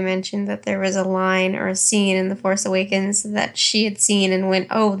 Claudia Gray mentioned that there was a line or a scene in The Force Awakens that she had seen and went,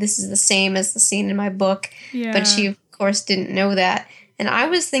 oh, this is the same as the scene in my book. Yeah. But she, of course, didn't know that. And I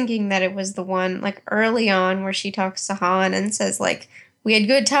was thinking that it was the one, like, early on where she talks to Han and says, like, we had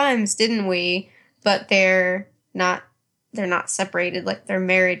good times, didn't we? But they're not separated. Like, they're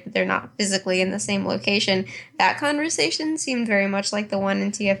married, but they're not physically in the same location. That conversation seemed very much like the one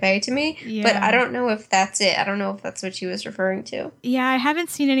in TFA to me. Yeah. But I don't know if that's it. I don't know if that's what she was referring to. Yeah, I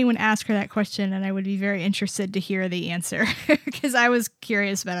haven't seen anyone ask her that question, and I would be very interested to hear the answer, because I was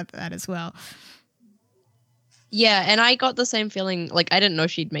curious about that as well. Yeah, and I got the same feeling. Like, I didn't know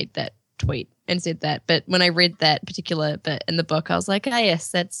she'd made that tweet and said that, but when I read that particular bit in the book, I was like,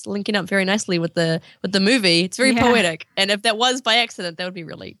 yes, that's linking up very nicely with the movie. It's very poetic, and if that was by accident, that would be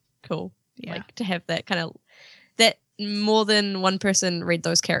really cool. Yeah. Like, to have that kind of, that more than one person read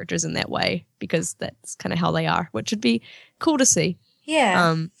those characters in that way, because that's kind of how they are, which would be cool to see.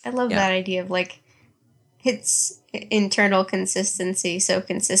 Yeah, I love that idea of, like, it's internal consistency so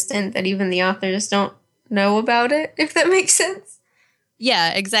consistent that even the authors don't know about it, if that makes sense.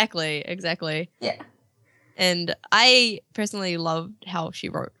 Yeah, exactly. Yeah. And I personally loved how she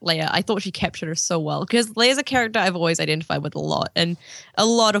wrote Leia. I thought she captured her so well, because Leia's a character I've always identified with a lot, in a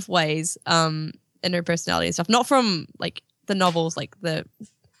lot of ways, in her personality and stuff. Not from, like, the novels, like the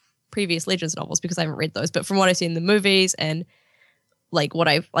previous Legends novels, because I haven't read those, but from what I've seen in the movies, and like what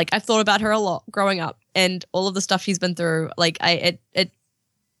I've thought about her a lot growing up, and all of the stuff she's been through. Like, it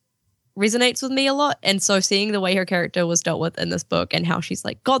resonates with me a lot. And so seeing the way her character was dealt with in this book, and how she's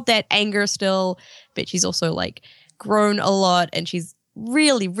like got that anger still, but she's also like grown a lot, and she's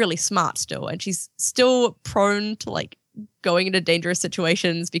really, really smart still, and she's still prone to like going into dangerous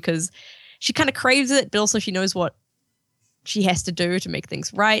situations because she kind of craves it, but also she knows what she has to do to make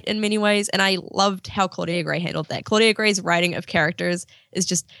things right in many ways. And I loved how Claudia Gray handled that. Claudia Gray's writing of characters is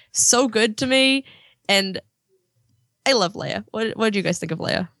just so good to me, and I love Leia. What did you guys think of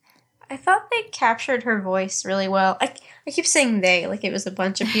Leia? I thought they captured her voice really well. I keep saying they, like it was a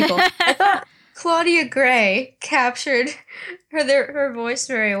bunch of people. I thought Claudia Gray captured her voice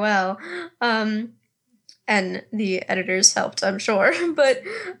very well. And the editors helped, I'm sure. But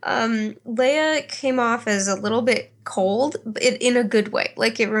Leia came off as a little bit cold, in a good way.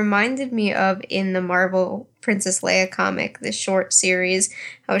 Like, it reminded me of, in the Marvel Princess Leia comic, the short series,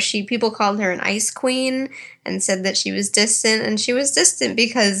 how people called her an ice queen and said that she was distant. And she was distant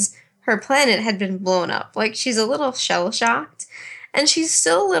because her planet had been blown up. Like, she's a little shell-shocked. And she's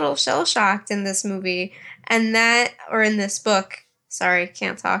still a little shell-shocked in this movie. And in this book. Sorry,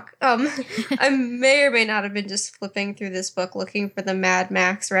 can't talk. I may or may not have been just flipping through this book looking for the Mad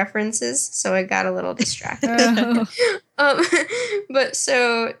Max references, so I got a little distracted. But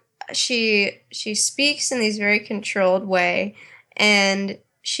so she speaks in this very controlled way, and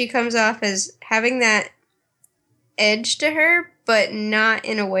she comes off as having that edge to her, but not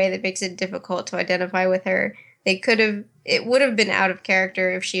in a way that makes it difficult to identify with her. It would have been out of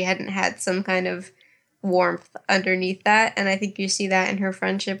character if she hadn't had some kind of warmth underneath that, and I think you see that in her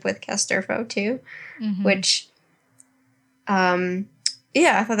friendship with Casterfo too, which I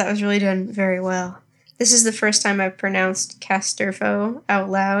thought that was really done very well. This is the first time I've pronounced Casterfo out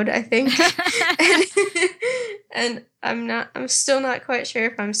loud, I think. and I'm still not quite sure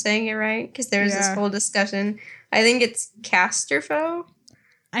if I'm saying it right, because there's this whole discussion. I think it's Casterfo.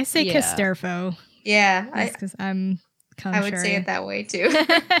 I say Casterfo. Yeah. Because I'm contrary. I would say it that way too.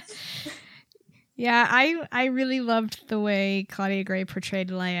 Yeah, I really loved the way Claudia Gray portrayed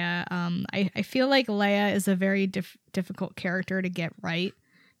Leia. I feel like Leia is a very difficult character to get right,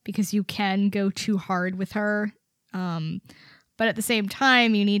 because you can go too hard with her. But at the same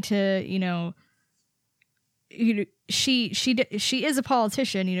time, you need to, she is a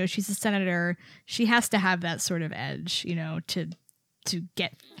politician, she's a senator. She has to have that sort of edge, to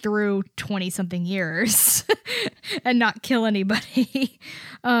get through 20-something years and not kill anybody.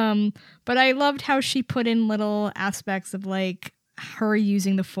 But I loved how she put in little aspects of like her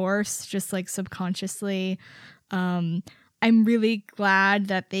using the Force, just like subconsciously. I'm really glad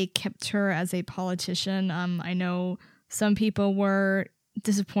that they kept her as a politician. I know some people were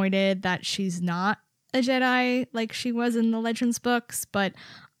disappointed that she's not a Jedi like she was in the Legends books, but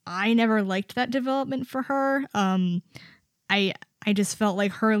I never liked that development for her. I just felt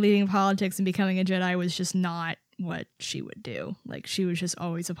like her leaving politics and becoming a Jedi was just not what she would do. Like, she was just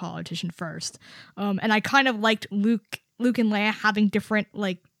always a politician first. And I kind of liked Luke and Leia having different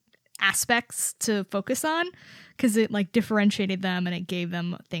like aspects to focus on, because it like differentiated them and it gave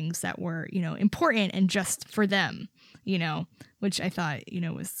them things that were, important and just for them, which I thought,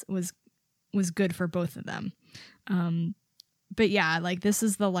 was good for both of them. But yeah, like, this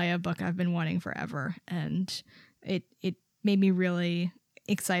is the Leia book I've been wanting forever, and it made me really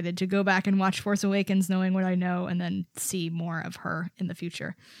excited to go back and watch Force Awakens knowing what I know, and then see more of her in the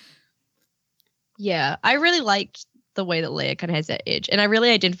future. Yeah, I really liked the way that Leia kind of has that edge, and I really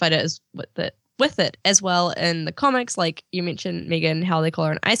identified it as with it as well in the comics, like you mentioned, Megan, how they call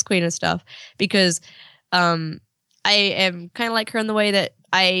her an Ice Queen and stuff, because I am kind of like her in the way that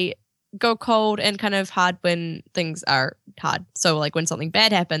I go cold and kind of hard when things are hard. So like when something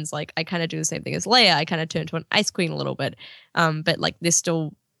bad happens, like I kind of do the same thing as Leia. I kind of turn to an Ice Queen a little bit. But like there's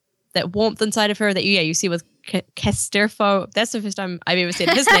still that warmth inside of her that you see with Casterfo. That's the first time I've ever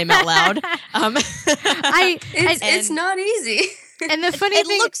said his name out loud. It's not easy. And the funny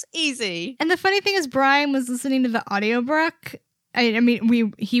thing, it looks easy. And the funny thing is, Brian was listening to the audiobook. I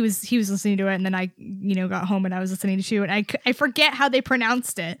mean, he was listening to it, and then I, got home and I was listening to it. And I forget how they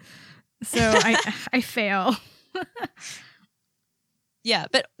pronounced it, so I fail. Yeah,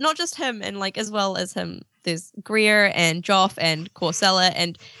 but not just him, and like as well as him, there's Greer and Joff and Corsella,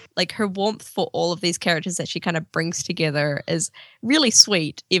 and like her warmth for all of these characters that she kind of brings together is really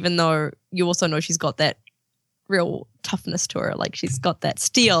sweet, even though you also know she's got that real toughness to her. Like she's got that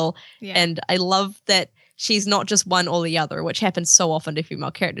steel, and I love that she's not just one or the other, which happens so often to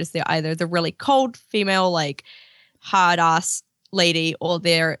female characters. They're either the really cold female, like hard ass lady, or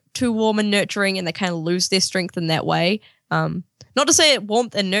they're too warm and nurturing and they kind of lose their strength in that way. Not to say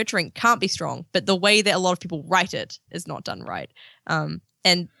warmth and nurturing can't be strong, but the way that a lot of people write it is not done right.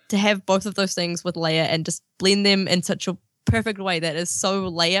 And to have both of those things with Leia and just blend them in such a perfect way that is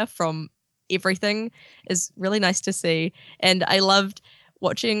so Leia from everything is really nice to see. And I loved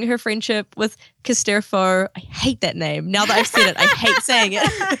watching her friendship with Casterfo. I hate that name. Now that I've said it, I hate saying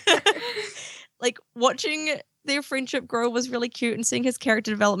it. Like watching their friendship grow was really cute, and seeing his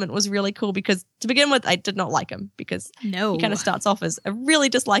character development was really cool, because to begin with, I did not like him, because he kind of starts off as a really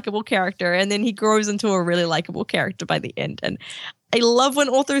dislikable character and then he grows into a really likable character by the end. And I love when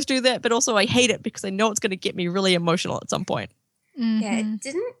authors do that, but also I hate it because I know it's going to get me really emotional at some point. Mm-hmm. Yeah,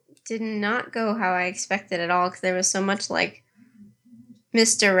 it did not go how I expected at all, because there was so much like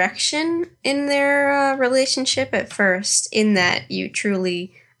misdirection in their relationship at first, in that you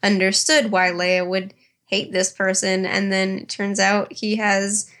truly understood why Leia would hate this person, and then it turns out he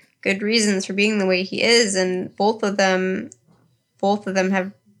has good reasons for being the way he is, and both of them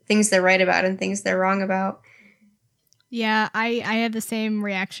have things they're right about and things they're wrong about. Yeah, I had the same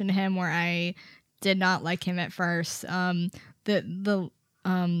reaction to him, where I did not like him at first.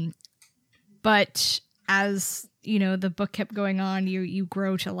 But as the book kept going on, you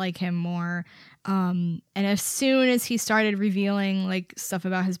grow to like him more. And as soon as he started revealing like stuff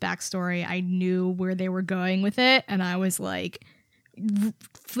about his backstory, I knew where they were going with it, and I was like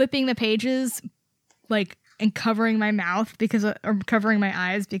flipping the pages, like, and covering my mouth or covering my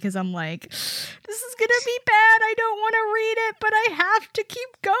eyes, because I'm like, this is gonna be bad. I don't want to read it, but I have to keep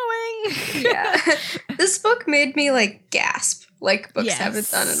going. Yeah, this book made me like gasp, like books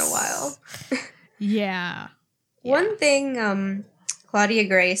haven't done in a while. Yeah. One thing, Claudia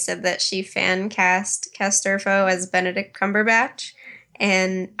Gray said that she fan cast Casterfo as Benedict Cumberbatch,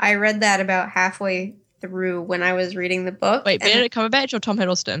 and I read that about halfway through when I was reading the book. Wait, Benedict Cumberbatch or Tom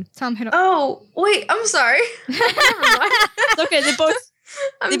Hiddleston? Tom Hiddleston. Oh, wait, I'm sorry. Never mind. It's okay, they're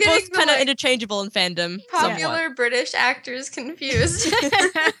I'm both getting kind of the interchangeable in fandom. popular somewhat. British actors confused.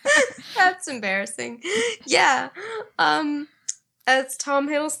 That's embarrassing. Yeah. It's Tom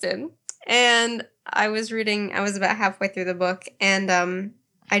Hiddleston. And I was about halfway through the book, and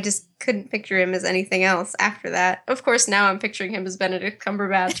I just couldn't picture him as anything else after that. Of course, now I'm picturing him as Benedict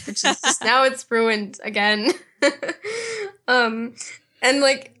Cumberbatch, which is just, now it's ruined again. And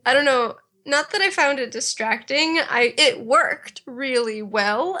like, I don't know, not that I found it distracting. It worked really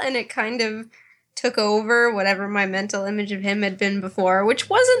well, and it kind of took over whatever my mental image of him had been before, which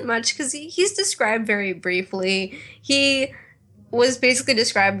wasn't much because he's described very briefly. He was basically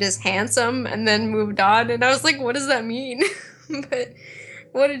described as handsome and then moved on, and I was like, what does that mean? But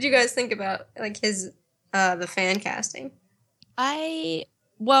what did you guys think about like his the fan casting? First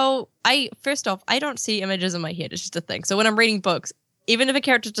off, I don't see images in my head. It's just a thing. So when I'm reading books, even if a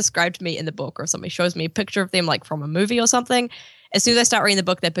character's described to me in the book or somebody shows me a picture of them like from a movie or something, as soon as I start reading the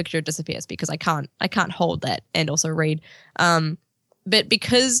book, that picture disappears because I can't hold that and also read. But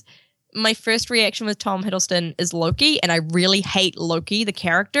because my first reaction with Tom Hiddleston is Loki, and I really hate Loki, the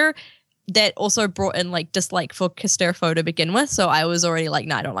character, that also brought in like dislike for Casterfo to begin with. So I was already like,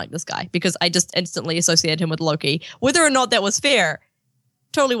 nah, I don't like this guy because I just instantly associated him with Loki. Whether or not that was fair,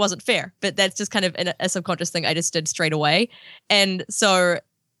 totally wasn't fair. But that's just kind of a subconscious thing I just did straight away. And so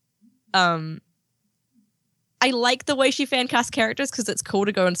I like the way she fan casts characters because it's cool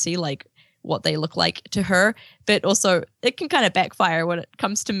to go and see like what they look like to her, but also it can kind of backfire when it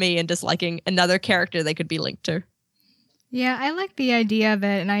comes to me and disliking another character they could be linked to. Yeah, I like the idea of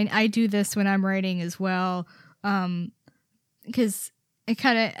it, and I do this when I'm writing as well, because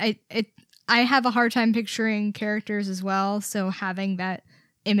I have a hard time picturing characters as well, so having that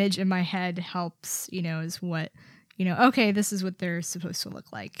image in my head helps, is what, okay, this is what they're supposed to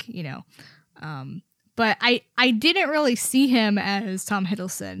look like, but I didn't really see him as Tom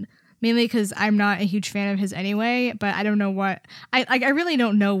Hiddleston, mainly because I'm not a huge fan of his anyway, but I don't know what... I really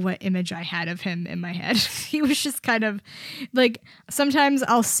don't know what image I had of him in my head. He was just kind of... Like, sometimes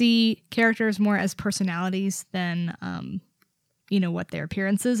I'll see characters more as personalities than, what their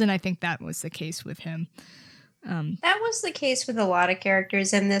appearance is, and I think that was the case with him. That was the case with a lot of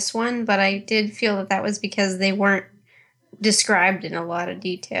characters in this one, but I did feel that was because they weren't described in a lot of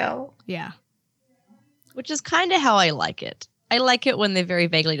detail. Yeah. Which is kind of how I like it. I like it when they're very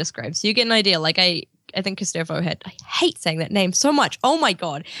vaguely described. So you get an idea. Like I think Casterfo I hate saying that name so much. Oh my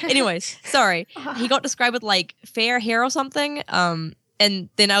God. Anyways, sorry. He got described with like fair hair or something. And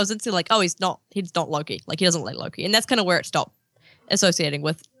then I was instantly like, oh, he's not Loki. Like he doesn't like Loki. And that's kind of where it stopped associating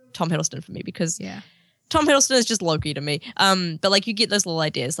with Tom Hiddleston for me because Tom Hiddleston is just Loki to me. But like you get those little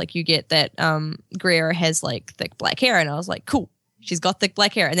ideas. Like you get that Greer has like thick black hair. And I was like, cool. She's got thick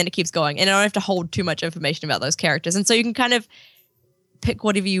black hair, and then it keeps going. And I don't have to hold too much information about those characters. And so you can kind of pick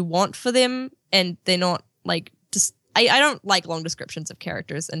whatever you want for them, and they're not like just... I don't like long descriptions of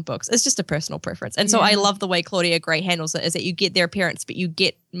characters in books. It's just a personal preference. And so I love the way Claudia Gray handles it, is that you get their appearance, but you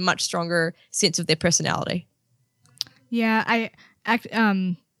get much stronger sense of their personality. Yeah,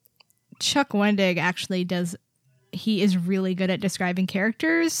 Chuck Wendig actually does... He is really good at describing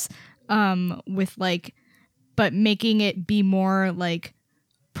characters with like... but making it be more like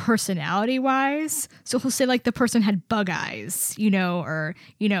personality wise. So he'll say like the person had bug eyes, or,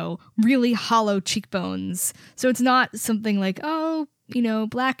 really hollow cheekbones. So it's not something like, oh,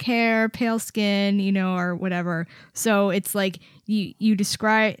 black hair, pale skin, or whatever. So it's like you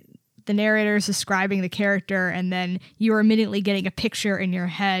describe, the narrator's describing the character, and then you're immediately getting a picture in your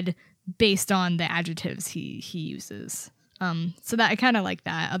head based on the adjectives he uses. So that I kind of like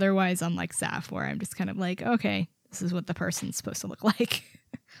that. Otherwise, I'm like Saf, where I'm just kind of like, okay, this is what the person's supposed to look like.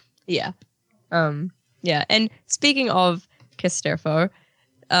 Yeah. Yeah. And speaking of Casterfo,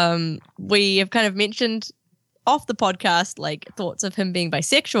 we have kind of mentioned off the podcast, like thoughts of him being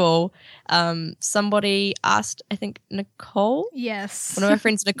bisexual. Somebody asked, I think Nicole? Yes. One of my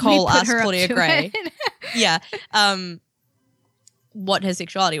friends, Nicole, asked Claudia Gray. Yeah. What his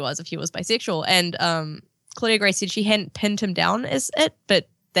sexuality was, if he was bisexual. And, Claudia Gray said she hadn't pinned him down as it, but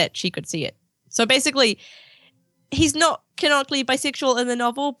that she could see it. So basically, he's not canonically bisexual in the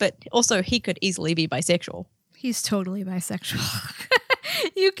novel, but also he could easily be bisexual. He's totally bisexual.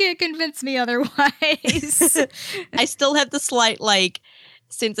 You can't convince me otherwise. I still have the slight like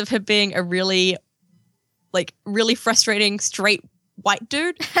sense of him being a really frustrating straight white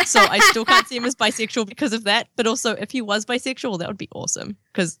dude. So I still can't see him as bisexual because of that. But also, if he was bisexual, that would be awesome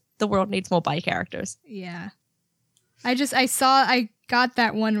because the world needs more bi characters. Yeah. I got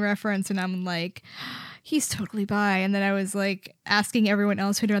that one reference and I'm like, he's totally bi. And then I was like asking everyone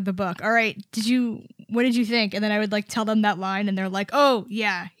else who'd read the book, all right, what did you think? And then I would like tell them that line and they're like, oh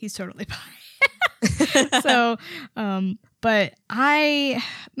yeah, he's totally bi. So, but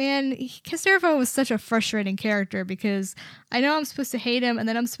Kistervo was such a frustrating character because I know I'm supposed to hate him and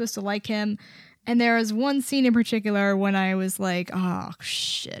then I'm supposed to like him. And there was one scene in particular when I was like, oh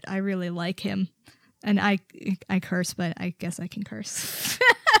shit, I really like him. And I curse, but I guess I can curse.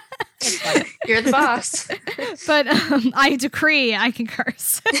 You're the boss. But I decree I can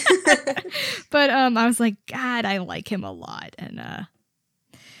curse. But I was like, God, I like him a lot. And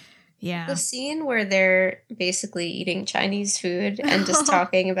yeah. The scene where they're basically eating Chinese food and just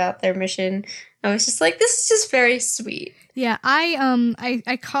talking about their mission, I was just like, this is just very sweet. Yeah,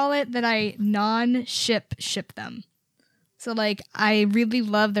 I call it that I ship them. So like I really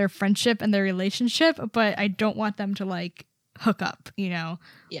love their friendship and their relationship, but I don't want them to like hook up, you know?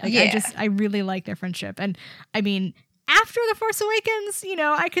 Yeah. Like, Yeah. I really like their friendship. And I mean, after The Force Awakens, you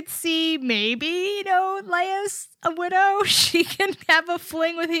know, I could see maybe, you know, Leia's a widow. She can have a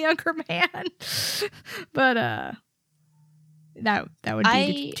fling with a younger man. But that would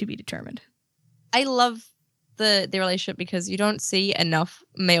be to be determined. I love the relationship because you don't see enough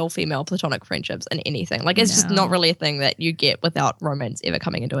male-female platonic friendships in anything. Like, it's just not really a thing that you get without romance ever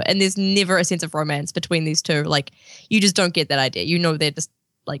coming into it. And there's never a sense of romance between these two. Like, you just don't get that idea. You know, they're just,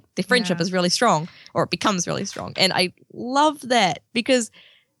 like, their friendship is really strong, or it becomes really strong. And I love that because,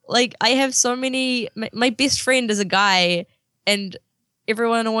 like, I have so many... My best friend is a guy, and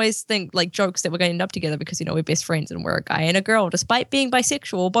everyone always jokes that we're going to end up together because, you know, we're best friends and we're a guy and a girl, despite being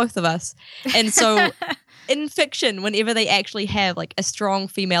bisexual, both of us. And so... in fiction, whenever they actually have like a strong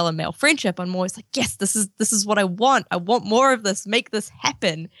female and male friendship, I'm always like, yes, this is what I want. I want more of this. Make this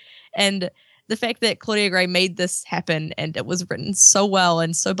happen. And the fact that Claudia Gray made this happen and it was written so well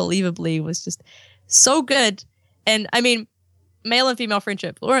and so believably was just so good. And I mean, male and female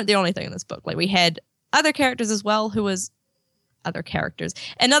friendship weren't the only thing in this book. Like, we had other characters as well another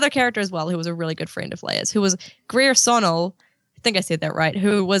character as well who was a really good friend of Leia's, who was Greer Sonnell. I think I said that right.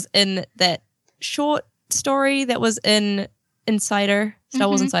 Who was in that short story that was in Insider, Star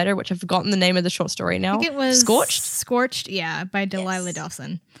Wars Insider, which I've forgotten the name of the short story now. I think it was Scorched, yeah, by Delilah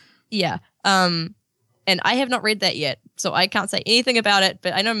Dawson. Yeah. And I have not read that yet, so I can't say anything about it,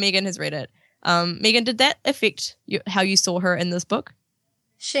 but I know Megan has read it. Megan, did that affect how you saw her in this book?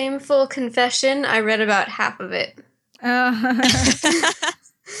 Shameful confession, I read about half of it.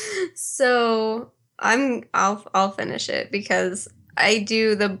 So I'll finish it because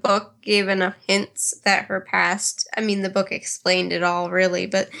the book gave enough hints that her past, I mean, the book explained it all really,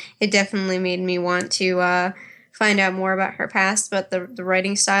 but it definitely made me want to find out more about her past, but the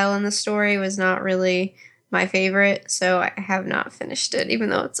writing style in the story was not really my favorite, so I have not finished it, even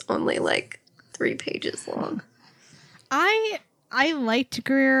though it's only like 3 pages long. I liked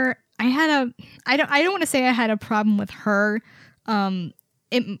Greer. I don't want to say I had a problem with her.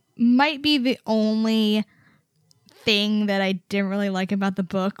 It might be the only thing that I didn't really like about the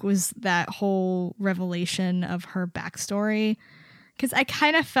book was that whole revelation of her backstory, because I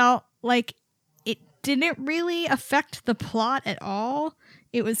kind of felt like it didn't really affect the plot at all.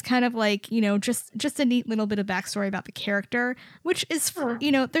 It was kind of like, you know, just a neat little bit of backstory about the character, which is,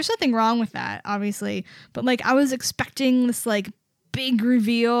 you know, there's nothing wrong with that, obviously, but like I was expecting this like big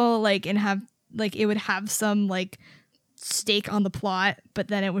reveal, like, and have like it would have some like stake on the plot, but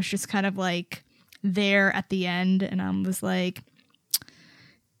then it was just kind of like there at the end, and I was like,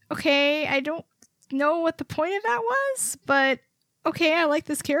 okay, I don't know what the point of that was, but okay, I like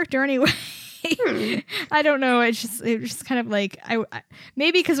this character anyway. I don't know, it was just kind of like I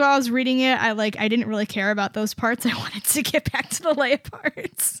maybe because while I was reading it, I didn't really care about those parts. I wanted to get back to the Leia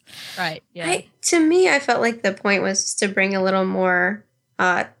parts. Right. Yeah. To me, I felt like the point was to bring a little more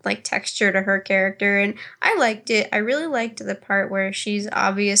like texture to her character, and I liked it. I really liked the part where she's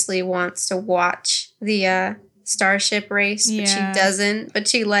obviously wants to watch the starship race, but she doesn't, but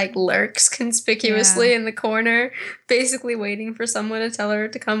she like lurks conspicuously in the corner, basically waiting for someone to tell her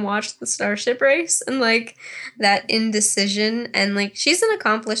to come watch the starship race, and like that indecision, and like she's an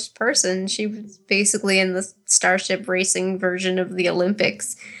accomplished person. She was basically in the starship racing version of the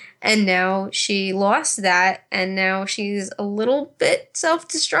Olympics. And now she lost that, and now she's a little bit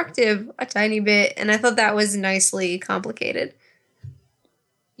self-destructive, a tiny bit, and I thought that was nicely complicated.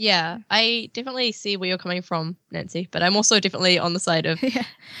 Yeah, I definitely see where you're coming from, Nancy, but I'm also definitely on the side of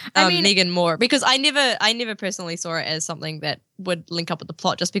Megan more, because I never personally saw it as something that would link up with the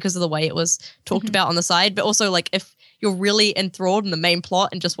plot just because of the way it was talked about on the side, but also like if you're really enthralled in the main plot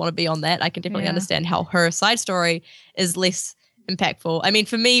and just want to be on that, I can definitely understand how her side story is less impactful. I mean,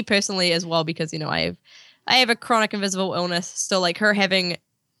 for me personally as well, because, you know, I have a chronic invisible illness. So like her having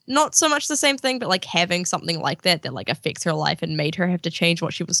not so much the same thing, but like having something like that like affects her life and made her have to change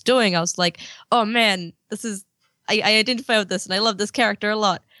what she was doing. I was like, oh man, this is, I identify with this and I love this character a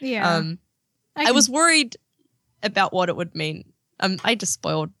lot. Yeah. I was worried about what it would mean. I just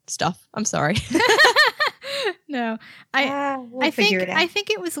spoiled stuff. I'm sorry. No, We'll I figure it out. think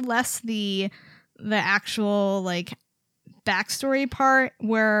it was less the actual like backstory part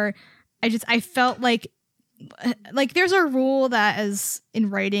where I felt like there's a rule that is in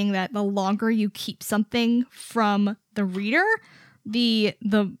writing that the longer you keep something from the reader, the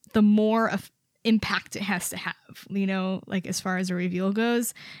more of impact it has to have, you know, like as far as a reveal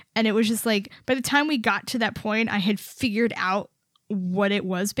goes. And it was just like by the time we got to that point, I had figured out what it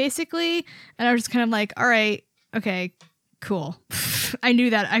was basically, and I was just kind of like, all right, okay, cool. I knew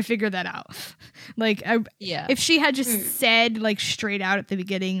that. I figured that out. Like, if she had just said like straight out at the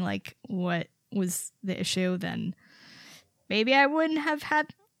beginning, like what was the issue, then maybe I wouldn't have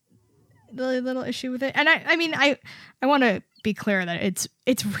had the little issue with it. And I mean, I want to be clear that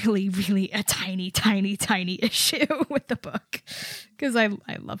it's really, really a tiny, tiny, tiny issue with the book because I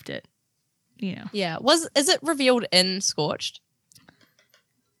loved it. You know. Yeah. Is it revealed in Scorched?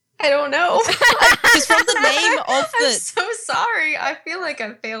 I don't know. Because from the name of I'm so sorry. I feel like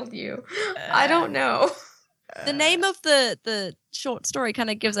I failed you. I don't know. The name of the short story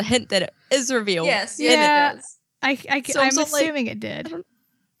kind of gives a hint that it is revealed. Yes, yeah, it does. I'm assuming it did.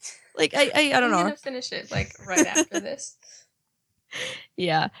 I don't know. I'm gonna finish it like right after this.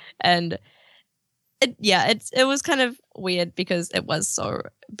 Yeah, and it was kind of weird because it was so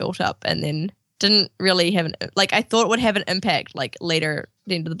built up and then didn't really have I thought it would have an impact like later at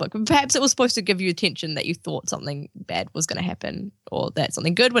the end of the book. But perhaps it was supposed to give you attention that you thought something bad was going to happen or that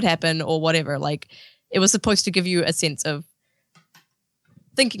something good would happen or whatever. Like it was supposed to give you a sense of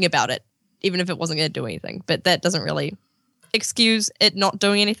thinking about it, even if it wasn't going to do anything. But that doesn't really excuse it not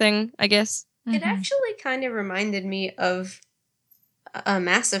doing anything, I guess. It actually kind of reminded me of a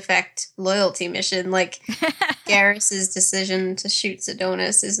Mass Effect loyalty mission. Like Garrus's decision to shoot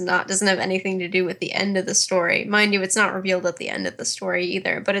Sidonus doesn't have anything to do with the end of the story. Mind you, it's not revealed at the end of the story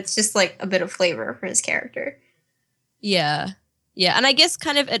either, but it's just like a bit of flavor for his character. Yeah. Yeah. And I guess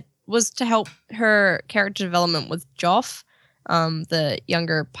kind of it was to help her character development with Joff, the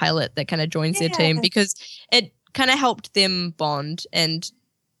younger pilot that kind of joins their team, because it kind of helped them bond and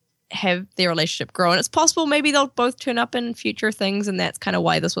have their relationship grow. And it's possible maybe they'll both turn up in future things and that's kind of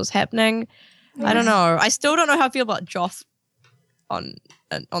why this was happening. Yeah. I don't know. I still don't know how I feel about Joff on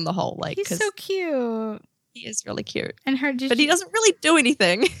the whole. Like, he's so cute. He is really cute. And but he doesn't really do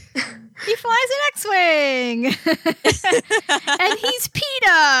anything. He flies an X-Wing. And he's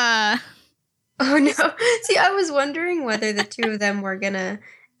PETA. Oh no. See, I was wondering whether the two of them were gonna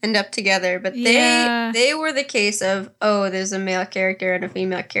end up together, but they were the case of, oh, there's a male character and a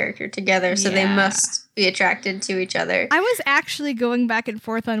female character together, so they must be attracted to each other. I was actually going back and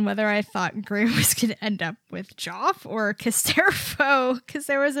forth on whether I thought Gray was going to end up with Joff or Casterfo, because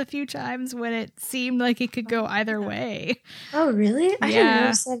there was a few times when it seemed like it could go either way. Oh, really? I didn't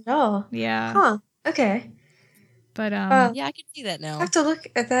notice that at all. Yeah. Huh. Okay. But yeah, I can see that now. I have to look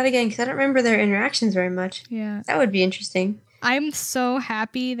at that again because I don't remember their interactions very much. Yeah. That would be interesting. I'm so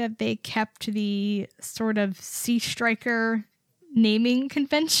happy that they kept the sort of Sea Striker naming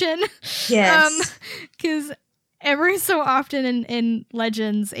convention. Yes. Because every so often in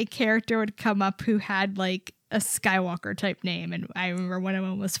Legends, a character would come up who had like a Skywalker type name. And I remember one of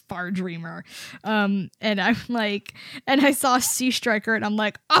them was Far Dreamer. And I'm like, and I saw Sea Striker and I'm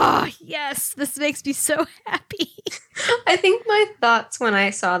like, oh, yes, this makes me so happy. I think my thoughts when I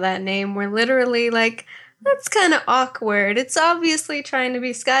saw that name were literally like, that's kind of awkward. It's obviously trying to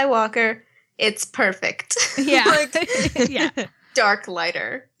be Skywalker. It's perfect. Yeah. Yeah. Dark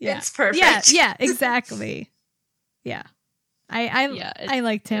lighter. Yeah. It's perfect. Yeah, exactly. Yeah. I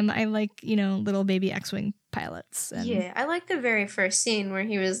liked him. I like, little baby X-Wing pilots. And yeah, I like the very first scene where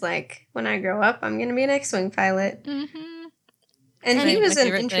he was like, when I grow up, I'm going to be an X-Wing pilot. Mm-hmm. And he was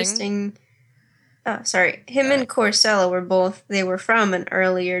an interesting... Oh, sorry. Him and Corsella were from an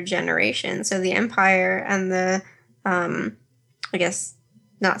earlier generation. So the Empire and the, I guess,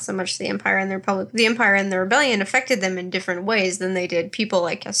 not so much the Empire and the Republic. The Empire and the Rebellion affected them in different ways than they did people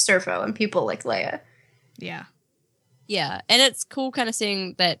like Casterfo and people like Leia. Yeah. Yeah. And it's cool kind of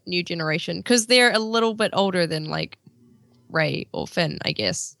seeing that new generation because they're a little bit older than like Rey or Finn, I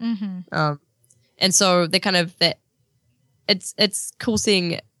guess. Mm-hmm. And so they kind of that. It's cool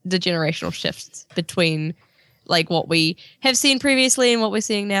seeing the generational shifts between like what we have seen previously and what we're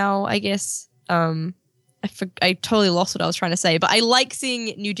seeing now, I guess. And I totally lost what I was trying to say, but I like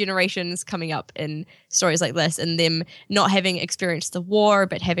seeing new generations coming up in stories like this and them not having experienced the war,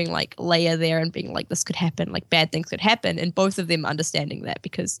 but having like Leia there and being like, this could happen, like bad things could happen. And both of them understanding that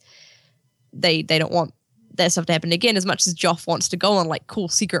because they don't want that stuff to happen again, as much as Joff wants to go on like cool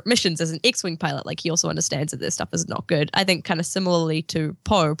secret missions as an X-Wing pilot. Like he also understands that this stuff is not good. I think kind of similarly to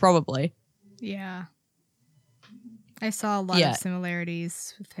Poe, probably. Yeah. I saw a lot of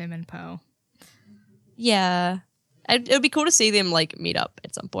similarities with him and Poe. Yeah. It would be cool to see them like meet up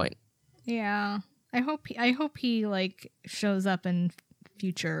at some point. Yeah. I hope he like shows up in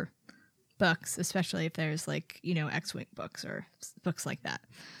future books, especially if there's like, you know, X-Wing books or books like that.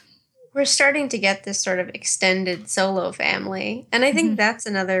 We're starting to get this sort of extended Solo family. And I think that's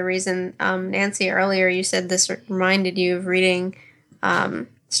another reason, Nancy, earlier you said this reminded you of reading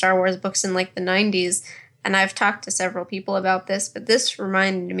Star Wars books in like the 90s. And I've talked to several people about this, but this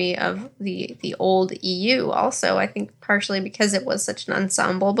reminded me of the old EU also. I think partially because it was such an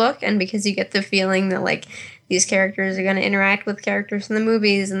ensemble book and because you get the feeling that like these characters are going to interact with characters in the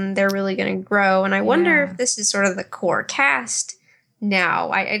movies and they're really going to grow. And I wonder if this is sort of the core cast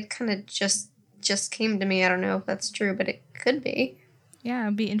now. It kind of just came to me. I don't know if that's true, but it could be. Yeah,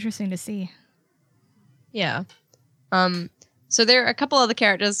 it'd be interesting to see. Yeah. So there are a couple other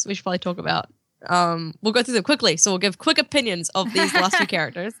characters we should probably talk about. We'll go through them quickly, so we'll give quick opinions of these last two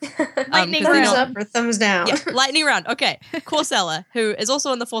characters. Lightning thumbs up or thumbs down. Yeah, lightning round. Okay, Corsella, who is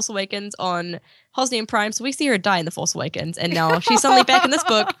also in The Force Awakens on Hosnian Prime, so we see her die in The Force Awakens, and now she's suddenly back in this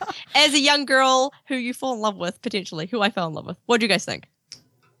book as a young girl who you fall in love with, potentially, who I fell in love with. What do you guys think?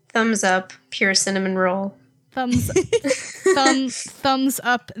 Thumbs up, pure cinnamon roll. Thumbs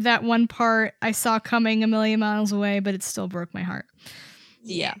up that one part I saw coming a million miles away, but it still broke my heart.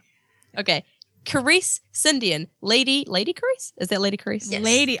 Yeah. Okay. Carice Sindian. Lady Carice? Is that Lady Carice? Yes.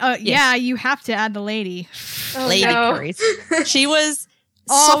 Lady. Yes. Yeah, you have to add the lady. Lady Carice. She was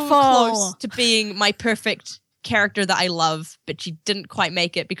awful. So close to being my perfect character that I love, but she didn't quite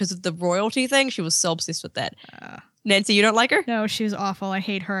make it because of the royalty thing. She was so obsessed with that. Nancy, you don't like her? No, she was awful. I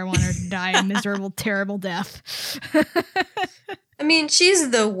hate her. I want her to die a miserable, terrible death. I mean,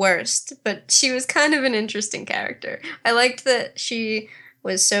 she's the worst, but she was kind of an interesting character. I liked that she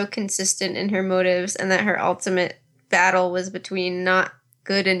was so consistent in her motives and that her ultimate battle was between not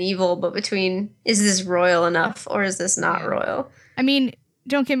good and evil, but between, is this royal enough or is this not royal? I mean,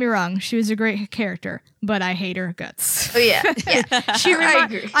 don't get me wrong. She was a great character, but I hate her guts. Oh, yeah. Yeah. I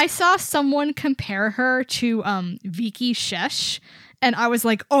agree. I saw someone compare her to Vicky Shesh, and I was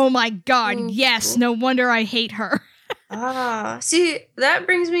like, oh my God, yes, no wonder I hate her. See, that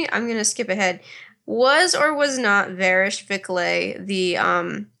brings me, I'm going to skip ahead. Was or was not Varish Viklay the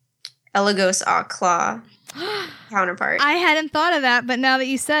Elagos Claw counterpart? I hadn't thought of that, but now that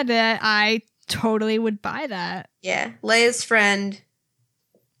you said it, I totally would buy that. Yeah. Leia's friend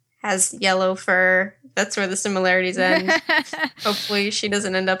has yellow fur. That's where the similarities end. Hopefully she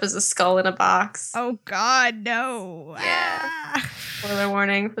doesn't end up as a skull in a box. Oh God, no. Yeah. Spoiler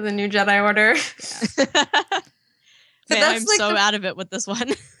warning for the new Jedi Order. Man, I'm like so out of it with this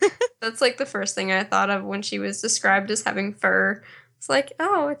one. That's like the first thing I thought of when she was described as having fur. It's like,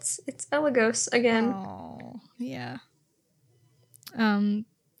 oh, it's Elagos again. Oh, yeah.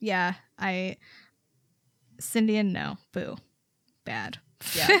 Yeah, Sindian, no. Boo. Bad.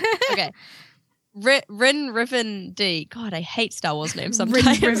 Yeah. Okay. Rin Riven D. God, I hate Star Wars names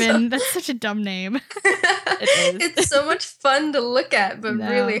sometimes. Rin Riven. That's such a dumb name. It is. It's so much fun to look at, but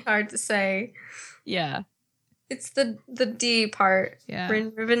really hard to say. Yeah. It's the D part. Yeah.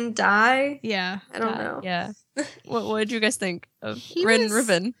 Rin Riven die? Yeah. I don't know. Yeah. What did you guys think of Rin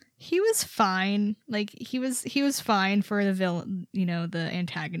Riven? He was fine. Like he was fine for the villain, you know, the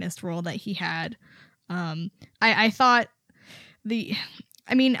antagonist role that he had. I thought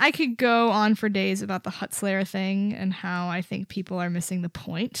I could go on for days about the Huttslayer thing and how I think people are missing the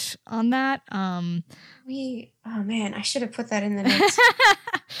point on that. Oh man, I should have put that in the notes.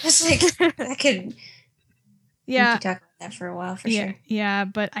 It's like that could. Yeah, we could talk about that for a while for sure. Yeah,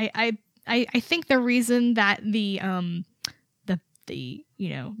 but I think the reason that the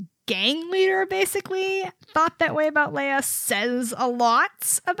gang leader basically thought that way about Leia says a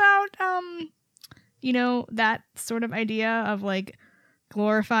lot about that sort of idea of like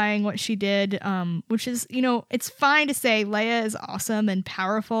glorifying what she did, which is, it's fine to say Leia is awesome and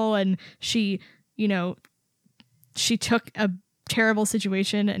powerful and she took a terrible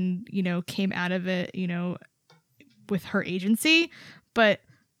situation and came out of it with her agency, but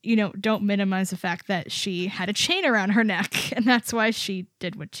don't minimize the fact that she had a chain around her neck and that's why she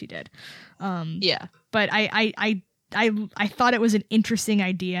did what she did. Yeah. But I I thought it was an interesting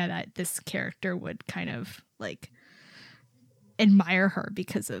idea that this character would kind of like admire her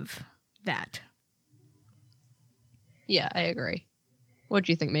because of that. Yeah, I agree. What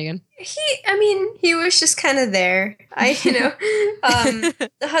do you think, Megan? He was just kind of there. The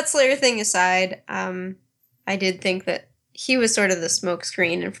Hutzler thing aside, I did think that he was sort of the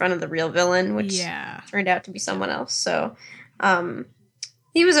smokescreen in front of the real villain, which turned out to be someone else. So,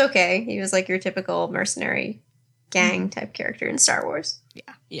 he was okay. He was like your typical mercenary gang type character in Star Wars.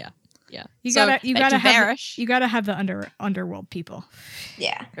 Yeah. You gotta have the underworld people.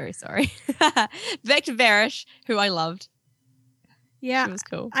 Yeah. Very sorry. Back to Varish, who I loved. Yeah, she was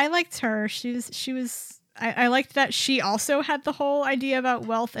cool. I liked her. She was. I liked that she also had the whole idea about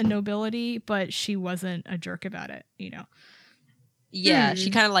wealth and nobility, but she wasn't a jerk about it. Yeah, she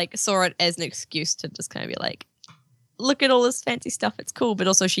kind of like saw it as an excuse to just kind of be like, look at all this fancy stuff. It's cool, but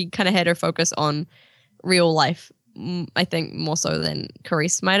also she kind of had her focus on real life. I think more so than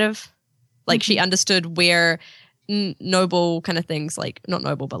Carice might have. Like she understood where noble kind of things, like not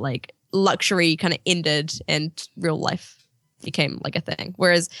noble, but like luxury kind of ended and real life became like a thing.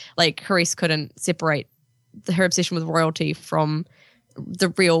 Whereas like Carice couldn't separate her obsession with royalty from the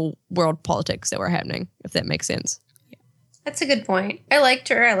real world politics that were happening, if that makes sense. That's a good point. I liked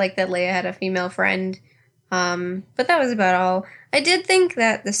her. I liked that Leia had a female friend. But that was about all. I did think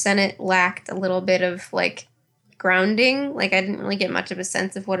that the Senate lacked a little bit of like grounding. Like I didn't really get much of a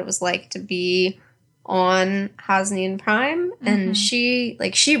sense of what it was like to be on Hosnian Prime. And she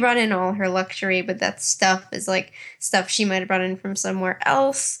brought in all her luxury, but that stuff is like stuff she might have brought in from somewhere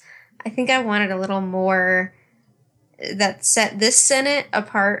else. I think I wanted a little more that set this Senate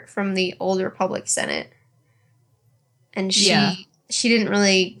apart from the old Republic Senate. And she didn't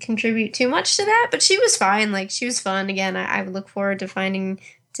really contribute too much to that, but she was fine. Like she was fun. Again, I would look forward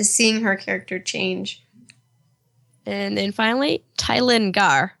to seeing her character change. And then finally, Tylen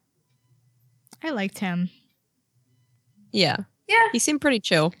Gar. I liked him. Yeah. Yeah. He seemed pretty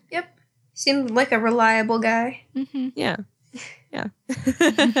chill. Yep. Seemed like a reliable guy. Mm-hmm. Yeah. Yeah.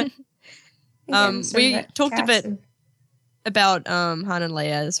 Again, we talked a bit about Han and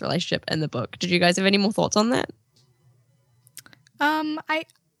Leia's relationship in the book. Did you guys have any more thoughts on that?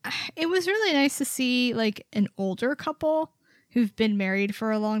 It was really nice to see like an older couple who've been married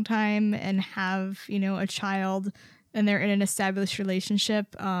for a long time and have, a child, and they're in an established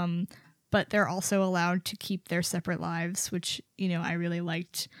relationship. But they're also allowed to keep their separate lives, which, I really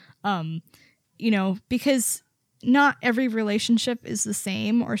liked, because not every relationship is the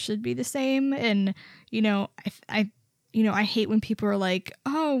same or should be the same. And, I hate when people are like,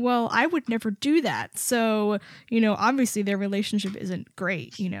 oh, well, I would never do that. So, obviously their relationship isn't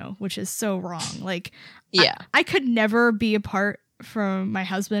great, which is so wrong. Like, yeah, I could never be apart from my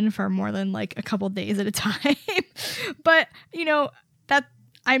husband for more than like a couple days at a time. But, that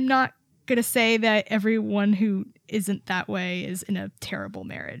I'm not going to say that everyone who isn't that way is in a terrible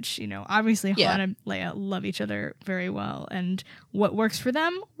marriage. Obviously Han and Leia love each other very well, and what works for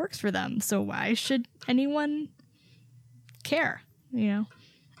them works for them. So why should anyone care?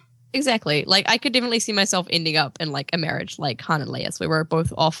 Exactly. Like I could definitely see myself ending up in like a marriage like Han and Leia. So we were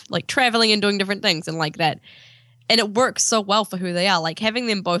both off like traveling and doing different things and like that. And it works so well for who they are. Like having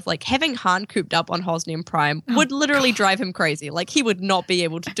them both, like having Han cooped up on Hosnian Prime would literally drive him crazy. Like he would not be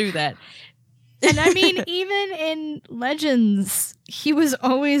able to do that. And I mean, even in Legends, he was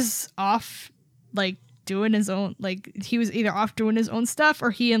always off, like doing his own, like he was either off doing his own stuff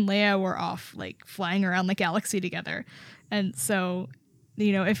or he and Leia were off, like flying around the galaxy together. And so,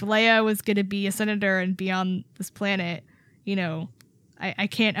 if Leia was going to be a senator and be on this planet, I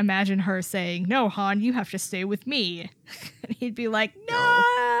can't imagine her saying, no, Han, you have to stay with me. And he'd be like,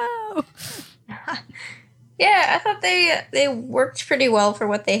 no. Yeah, I thought they worked pretty well for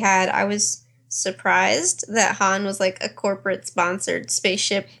what they had. I was surprised that Han was like a corporate sponsored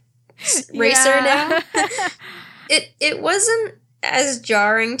spaceship racer now. It wasn't as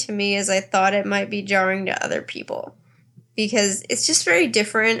jarring to me as I thought it might be jarring to other people, because it's just very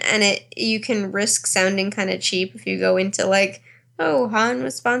different, and you can risk sounding kind of cheap if you go into like, oh, Han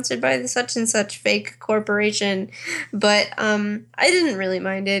was sponsored by the such and such fake corporation. But I didn't really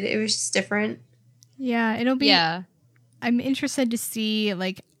mind it. It was just different. Yeah, it'll be. Yeah. I'm interested to see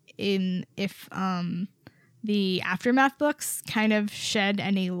like if the Aftermath books kind of shed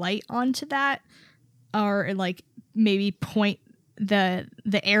any light onto that, or like maybe point the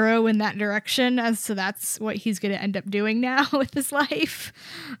arrow in that direction as to that's what he's going to end up doing now with his life.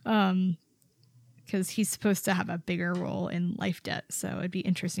 Because he's supposed to have a bigger role in Life Debt. So it'd be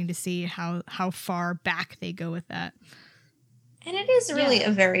interesting to see how far back they go with that. And it is really a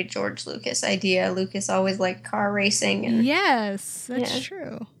very George Lucas idea. Lucas always liked car racing. And yes, that's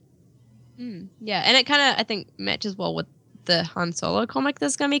true. Yeah, and it kind of, I think, matches well with the Han Solo comic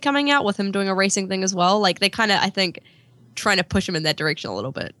that's going to be coming out, with him doing a racing thing as well. Like, they kind of, I think, trying to push him in that direction a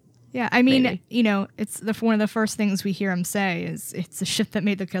little bit. Yeah, I mean, you know, it's one of the first things we hear him say is it's a ship that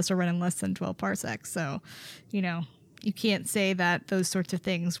made the Kessel Run in less than 12 parsecs. So, you know, you can't say that those sorts of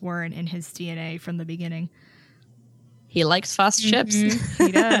things weren't in his DNA from the beginning. He likes fast ships.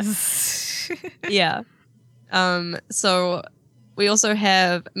 He does. Yeah. So we also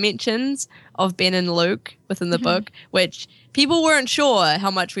have mentions of Ben and Luke within the book, which people weren't sure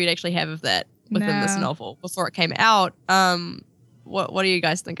how much we'd actually have of that within this novel before it came out. What do you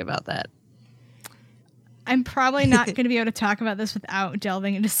guys think about that? I'm probably not going to be able to talk about this without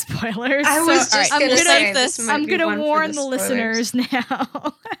delving into spoilers. I was just going to say this. I'm going to warn the listeners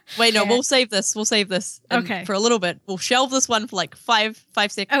now. Wait, no, we'll save this. Okay. For a little bit. We'll shelve this one for like 5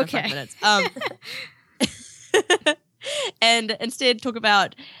 seconds. Okay. 5 minutes. And instead talk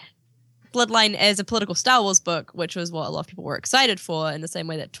about Bloodline as a political Star Wars book, which was what a lot of people were excited for, in the same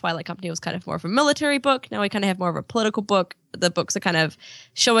way that Twilight Company was kind of more of a military book. Now we kind of have more of a political book. The books are kind of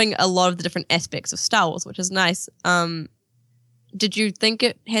showing a lot of the different aspects of Star Wars, which is nice. Did you think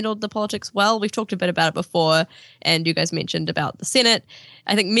it handled the politics well? We've talked a bit about it before, and you guys mentioned about the Senate.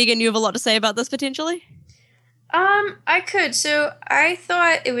 I think, Megan, you have a lot to say about this potentially? I could. So I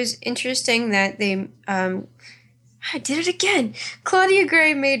thought it was interesting that they I did it again. Claudia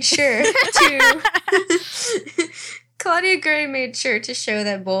Gray made sure to show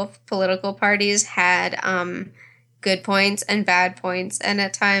that both political parties had good points and bad points, and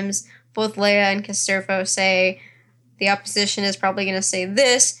at times both Leia and Casterfo say the opposition is probably going to say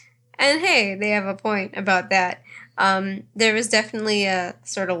this, and hey, they have a point about that. There was definitely a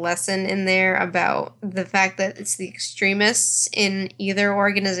sort of lesson in there about the fact that it's the extremists in either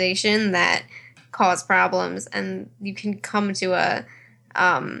organization that cause problems, and you can come to a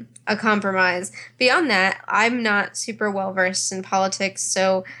compromise. Beyond that, I'm not super well versed in politics,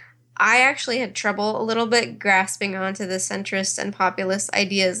 so I actually had trouble a little bit grasping onto the centrist and populist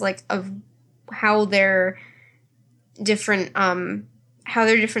ideas, like of how their different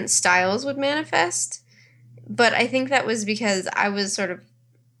styles would manifest. But I think that was because I was sort of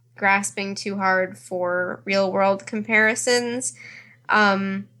grasping too hard for real world comparisons.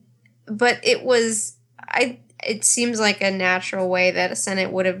 But it seems like a natural way that a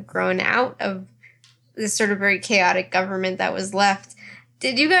Senate would have grown out of this sort of very chaotic government that was left.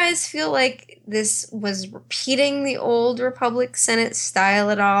 Did you guys feel like this was repeating the old Republic Senate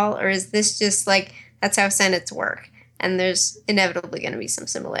style at all? Or is this just like, that's how Senates work, and there's inevitably going to be some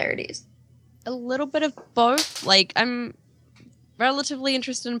similarities? A little bit of both. Like, I'm relatively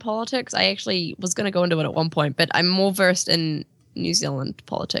interested in politics. I actually was going to go into it at one point, but I'm more versed in New Zealand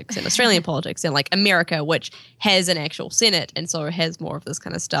politics and Australian politics and like America, which has an actual Senate and so has more of this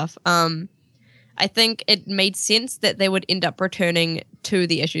kind of stuff. I think it made sense that they would end up returning to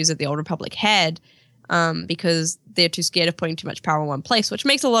the issues that the Old Republic had, because they're too scared of putting too much power in one place, which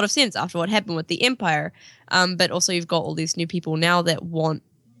makes a lot of sense after what happened with the Empire. But also you've got all these new people now that want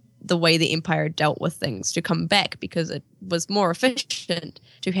the way the Empire dealt with things to come back, because it was more efficient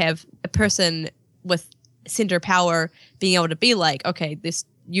to have a person with center power being able to be like, okay, this,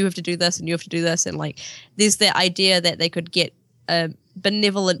 you have to do this and you have to do this, and like there's the idea that they could get a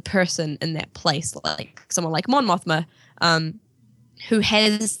benevolent person in that place, like someone like Mon Mothma, who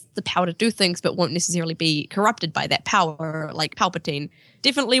has the power to do things but won't necessarily be corrupted by that power, like Palpatine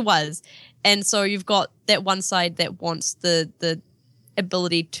definitely was. And so you've got that one side that wants the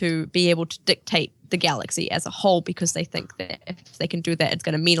ability to be able to dictate the galaxy as a whole, because they think that if they can do that, it's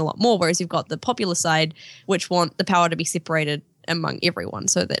going to mean a lot more. Whereas you've got the popular side, which want the power to be separated among everyone,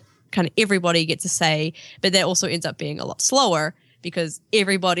 so that kind of everybody gets a say, but that also ends up being a lot slower because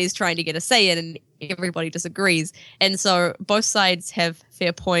everybody's trying to get a say in and everybody disagrees. And so both sides have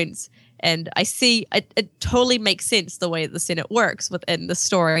fair points. And I see it totally makes sense the way the Senate works within the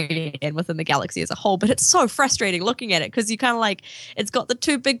story and within the galaxy as a whole. But it's so frustrating looking at it, because you kind of like, it's got the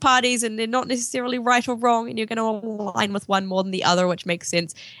two big parties and they're not necessarily right or wrong, and you're going to align with one more than the other, which makes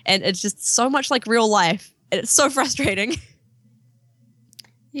sense. And it's just so much like real life. And it's so frustrating.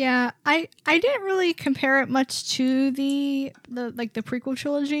 Yeah, I didn't really compare it much to the prequel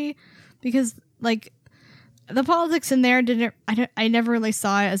trilogy, because like the politics in there I never really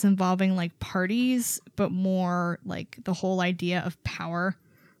saw it as involving like parties, but more like the whole idea of power.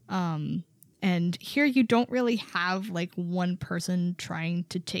 And here you don't really have like one person trying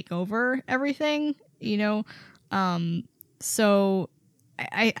to take over everything, So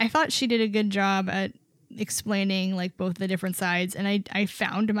I thought she did a good job at explaining like both the different sides, and I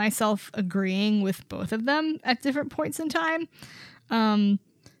found myself agreeing with both of them at different points in time.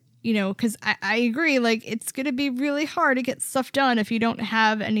 You know, because I agree, like, it's going to be really hard to get stuff done if you don't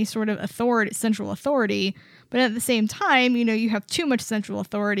have any sort of central authority. But at the same time, you know, you have too much central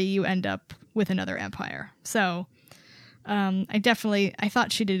authority, you end up with another empire. So I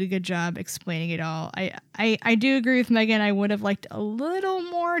thought she did a good job explaining it all. I do agree with Megan. I would have liked a little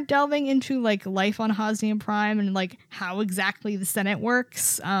more delving into, like, life on Hosnian Prime and, like, how exactly the Senate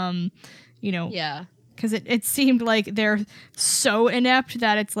works. You know. Yeah. Because it seemed like they're so inept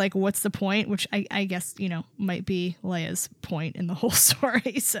that it's like, what's the point? Which I guess, you know, might be Leia's point in the whole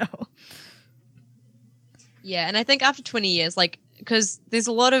story. So, yeah, and I think after 20 years, like, because there's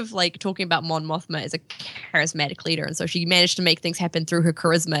a lot of, like, talking about Mon Mothma as a charismatic leader, and so she managed to make things happen through her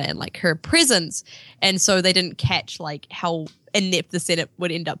charisma and, like, her presence, and so they didn't catch, like, how inept the Senate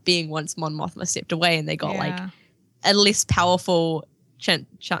would end up being once Mon Mothma stepped away, and they got, like, a less powerful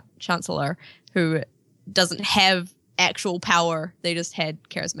chancellor who doesn't have actual power. They just had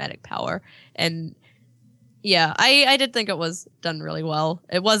charismatic power. And yeah, I did think it was done really well.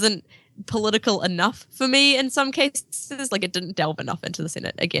 It wasn't political enough for me in some cases. Like, it didn't delve enough into the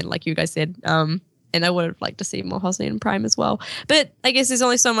Senate, again, like you guys said. And I would have liked to see more Hosnian Prime as well. But I guess there's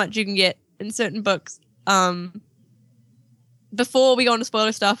only so much you can get in certain books. Before we go on to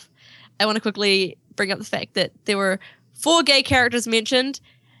spoiler stuff, I want to quickly bring up the fact that there were 4 gay characters mentioned.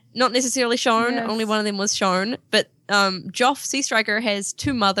 Not necessarily shown, yes. Only one of them was shown. But Joff Seastriker has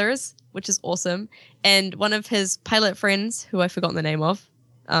 2 mothers, which is awesome. And one of his pilot friends, who I've forgotten the name of.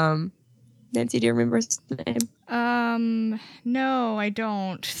 Nancy, do you remember his name? No, I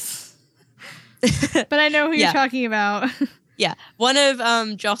don't. But I know who you're talking about. Yeah. One of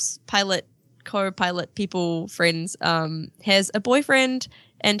Joff's co-pilot people friends has a boyfriend,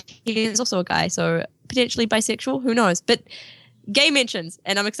 and he is also a guy, so potentially bisexual, who knows? But gay mentions,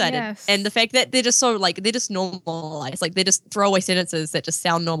 and I'm excited. Yes. And the fact that they're just so, like, they're just normalized. Like, they just throw away sentences that just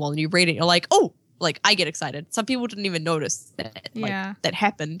sound normal, and you read it, you're like, oh, like, I get excited. Some people didn't even notice that, like, that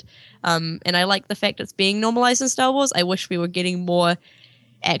happened. And I like the fact it's being normalized in Star Wars. I wish we were getting more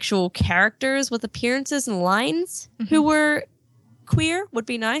actual characters with appearances and lines who were queer would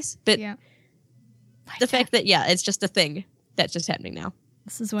be nice. But the fact that, it's just a thing that's just happening now.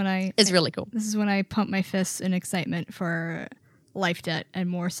 This is when it's really cool. This is when I pump my fists in excitement for Life Debt and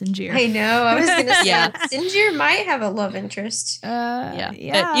more Sinjir. I know. I was going to say, Sinjir might have a love interest. But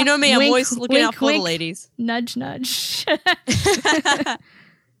you know me, I'm always looking out for the ladies. Nudge, nudge.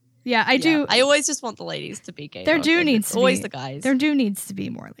 I do. I always just want the ladies to be gay. There do needs to always be, the guys. There do needs to be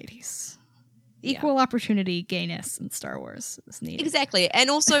more ladies. Equal opportunity gayness in Star Wars is needed. Exactly. And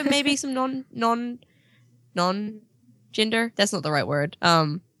also maybe some non-gender. That's not the right word.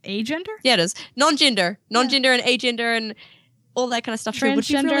 Agender? Yeah, it is. Non-gender and agender and all that kind of stuff would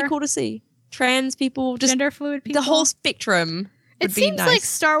be really cool to see. Trans people, just gender fluid people. The whole spectrum would be nice. It seems like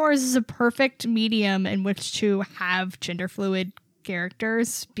Star Wars is a perfect medium in which to have gender fluid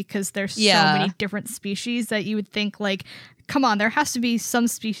characters, because there's so many different species that you would think, like, come on, there has to be some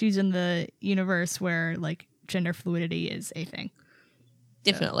species in the universe where, like, gender fluidity is a thing.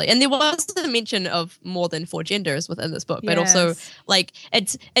 Definitely. And there was a mention of more than 4 genders within this book, but also, like,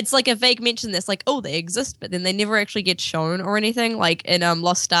 it's like a vague mention that's like, oh, they exist, but then they never actually get shown or anything. Like in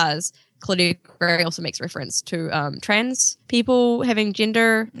Lost Stars, Claudia Gray also makes reference to trans people having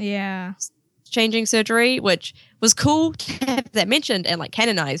gender changing surgery, which was cool to have that mentioned and, like,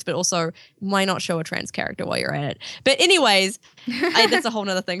 canonized, but also why not show a trans character while you're at it? But anyways, that's a whole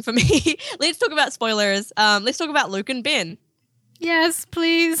nother thing for me. Let's talk about spoilers. Let's talk about Luke and Ben. Yes,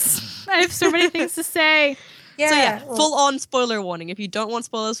 please. I have so many things to say. Full on spoiler warning. If you don't want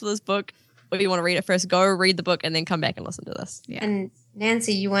spoilers for this book, or you want to read it first, go read the book and then come back and listen to this. Yeah. And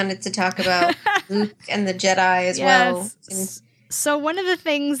Nancy, you wanted to talk about Luke and the Jedi as well. So one of the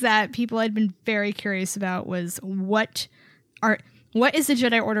things that people had been very curious about was what is the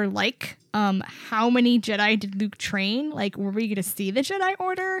Jedi Order like? How many Jedi did Luke train? Like, were we going to see the Jedi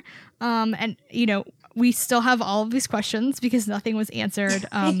Order? And, you know, we still have all of these questions because nothing was answered.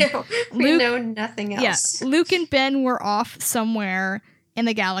 We know nothing else. Yeah, Luke and Ben were off somewhere in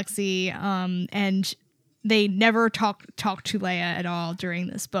the galaxy, and they never talked to Leia at all during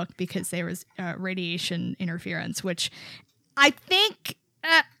this book because there was radiation interference, which I think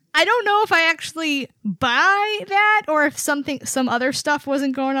I don't know if I actually buy that or if some other stuff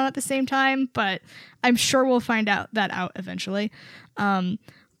wasn't going on at the same time, but I'm sure we'll find that out eventually.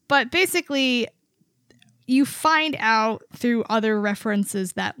 But basically, you find out through other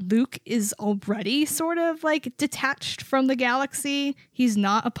references that Luke is already sort of, like, detached from the galaxy. He's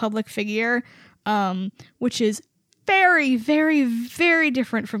not a public figure. which is very, very, very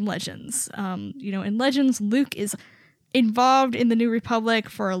different from Legends. In Legends, Luke is involved in the New Republic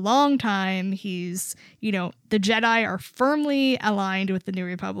for a long time. He's, the Jedi are firmly aligned with the New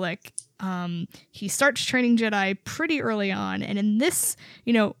Republic. He starts training Jedi pretty early on. And in this,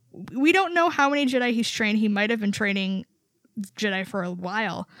 we don't know how many Jedi he's trained. He might have been training Jedi for a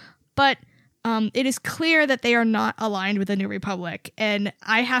while. But it is clear that they are not aligned with the New Republic. And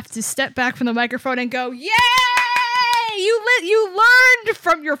I have to step back from the microphone and go, yay! You learned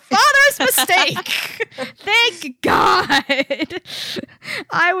from your father's mistake. Thank God.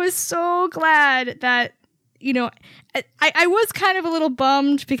 I was so glad that, I was kind of a little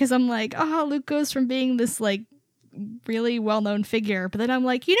bummed because I'm like, oh, Luke goes from being this like really well-known figure. But then I'm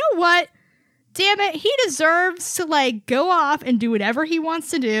like, you know what? Damn it. He deserves to like go off and do whatever he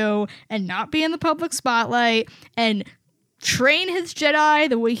wants to do and not be in the public spotlight and train his Jedi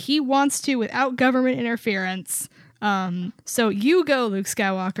the way he wants to without government interference. So you go, Luke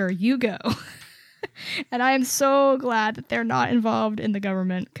Skywalker, you go. And I am so glad that they're not involved in the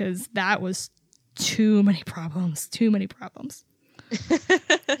government because that was too many problems.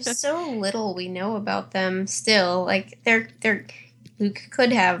 There's so little we know about them still. Like Luke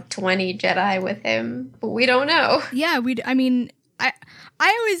could have 20 Jedi with him, but we don't know. Yeah,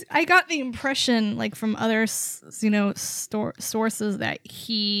 I got the impression like from other, sources that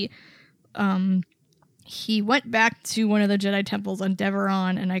he went back to one of the Jedi temples on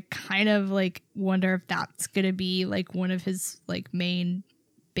Deveron, and I kind of like wonder if that's going to be like one of his like main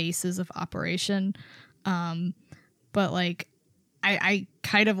bases of operation. But like, I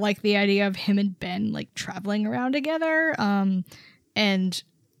kind of like the idea of him and Ben like traveling around together. And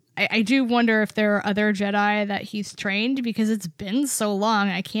I do wonder if there are other Jedi that he's trained because it's been so long.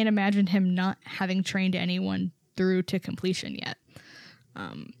 I can't imagine him not having trained anyone through to completion yet.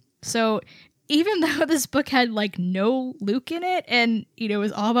 So even though this book had like no Luke in it and, it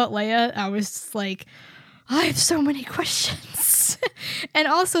was all about Leia, I was just like, I have so many questions. And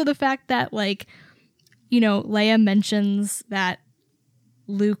also the fact that like, Leia mentions that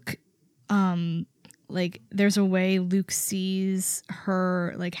Luke, like there's a way Luke sees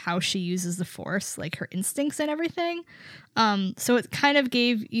her, like how she uses the Force, like her instincts and everything. So it kind of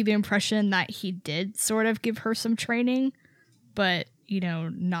gave you the impression that he did sort of give her some training, but,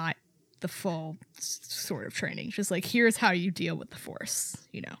 not the full sort of training. Just like, here's how you deal with the Force,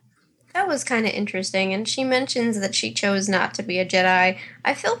 That was kind of interesting, and she mentions that she chose not to be a Jedi.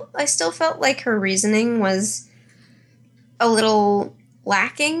 I still felt like her reasoning was a little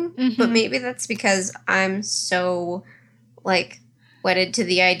lacking, but maybe that's because I'm so like wedded to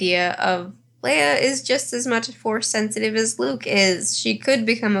the idea of Leia is just as much Force sensitive as Luke is. She could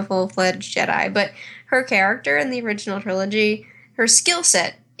become a full-fledged Jedi, but her character in the original trilogy, her skill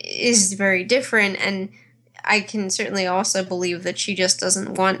set is very different, and I can certainly also believe that she just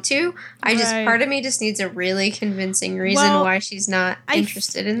doesn't want to. Part of me just needs a really convincing reason why she's not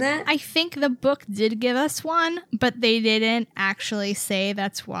interested in that. I think the book did give us one, but they didn't actually say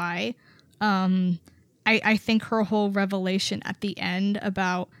that's why. I think her whole revelation at the end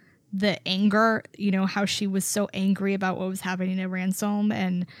about the anger, how she was so angry about what was happening to Ransom,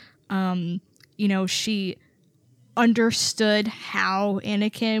 and, she understood how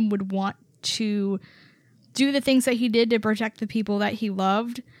Anakin would want to do the things that he did to protect the people that he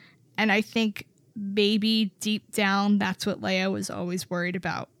loved. And I think maybe deep down, that's what Leia was always worried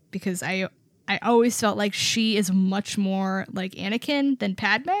about, because I always felt like she is much more like Anakin than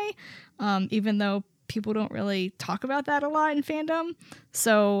Padme, even though people don't really talk about that a lot in fandom.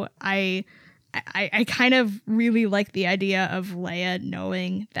 So I kind of really like the idea of Leia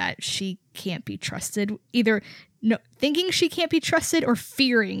knowing that she can't be trusted, either thinking she can't be trusted or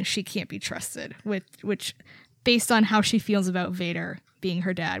fearing she can't be trusted, which based on how she feels about Vader being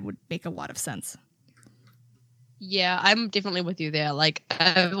her dad would make a lot of sense. Yeah, I'm definitely with you there. Like,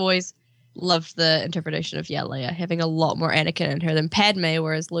 I've always loved the interpretation of Leia having a lot more Anakin in her than Padme,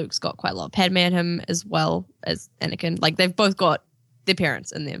 whereas Luke's got quite a lot of Padme in him as well as Anakin. Like, they've both got their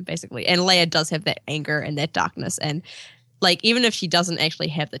parents in them, basically. And Leia does have that anger and that darkness, and like, even if she doesn't actually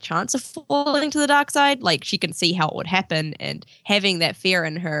have the chance of falling to the dark side, like, she can see how it would happen, and having that fear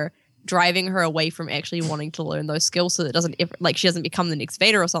in her, driving her away from actually wanting to learn those skills so that she doesn't become the next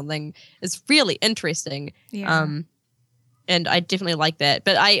Vader or something, is really interesting. Yeah. And I definitely like that.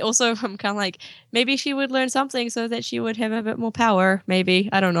 But I also am kind of like, maybe she would learn something so that she would have a bit more power. Maybe.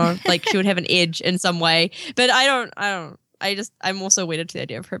 I don't know. Like, she would have an edge in some way. But I don't. I'm also wedded to the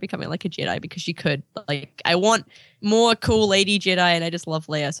idea of her becoming like a Jedi, because she could. Like, I want more cool lady Jedi, and I just love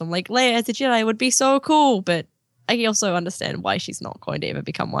Leia. So I'm like, Leia as a Jedi would be so cool, but I also understand why she's not going to ever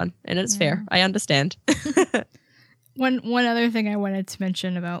become one, and it's fair. I understand. One other thing I wanted to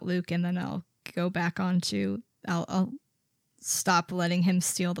mention about Luke, and then I'll go back on to I'll stop letting him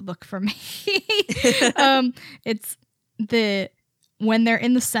steal the book from me. It's when they're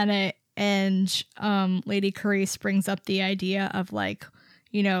in the Senate and Lady Carice brings up the idea of like,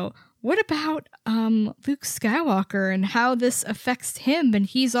 you know, what about Luke Skywalker and how this affects him and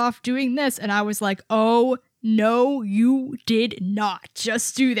he's off doing this, and I was like, oh no, you did not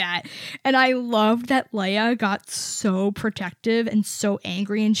just do that. And I loved that Leia got so protective and so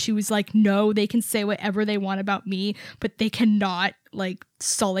angry, and she was like, no, they can say whatever they want about me, but they cannot like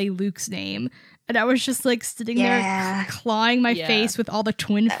sully Luke's name. And I was just like sitting there clawing my face with all the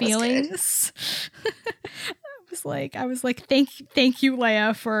twin feelings. I was like, thank you,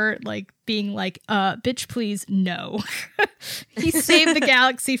 Leia, for like being like, bitch, please, no. He saved the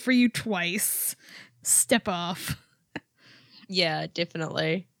galaxy for you twice. Step off. Yeah,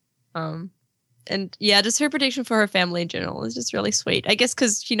 definitely. And yeah, just her protection for her family in general is just really sweet. I guess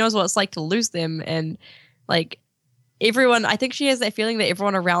because she knows what it's like to lose them, and like everyone, I think she has that feeling that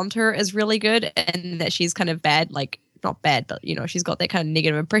everyone around her is really good and that she's kind of bad, like not bad, but you know, she's got that kind of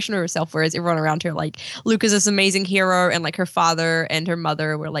negative impression of herself, whereas everyone around her, like Luke is this amazing hero, and like her father and her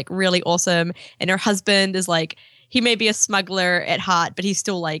mother were like really awesome, and her husband is like, he may be a smuggler at heart, but he's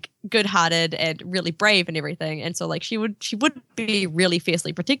still like good-hearted and really brave and everything. And so like she would be really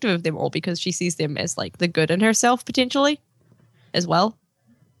fiercely protective of them all because she sees them as like the good in herself potentially as well.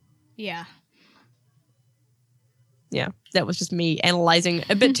 Yeah. Yeah, that was just me analyzing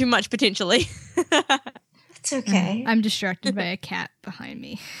a bit too much potentially. It's okay. I'm distracted by a cat behind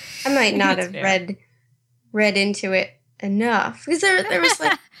me. I might not have read into it enough because there was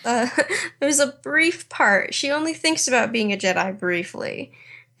like there was a brief part. She only thinks about being a Jedi briefly,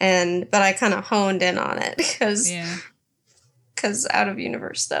 but I kind of honed in on it because out of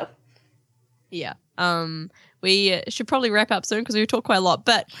universe stuff. Yeah. We should probably wrap up soon because we talk quite a lot.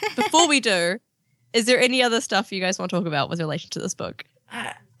 But before we do, is there any other stuff you guys want to talk about with relation to this book?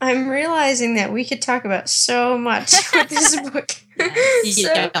 I'm realizing that we could talk about so much with this book.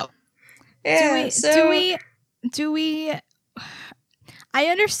 Do we I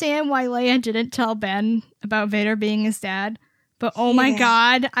understand why Leia didn't tell Ben about Vader being his dad, but oh my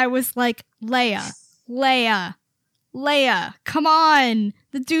god, I was like, Leia, come on.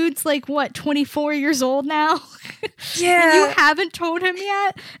 The dude's like, what, 24 years old now? Yeah. And you haven't told him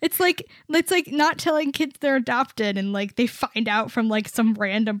yet? It's like not telling kids they're adopted and like they find out from like some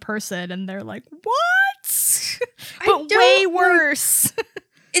random person and they're like, what? But way worse.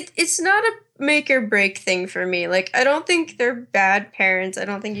 It's not a make or break thing for me. Like, I don't think they're bad parents. I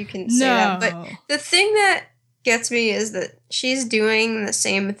don't think you can say that. But the thing that gets me is that she's doing the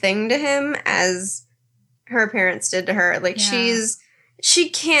same thing to him as her parents did to her. Like, she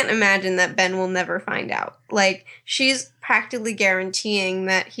can't imagine that Ben will never find out. Like, she's practically guaranteeing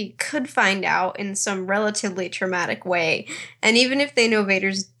that he could find out in some relatively traumatic way. And even if they know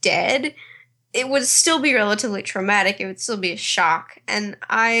Vader's dead, it would still be relatively traumatic. It would still be a shock. And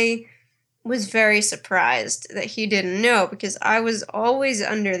I was very surprised that he didn't know, because I was always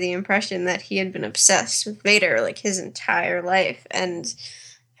under the impression that he had been obsessed with Vader like his entire life. And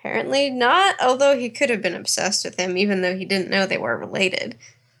apparently not, although he could have been obsessed with him even though he didn't know they were related.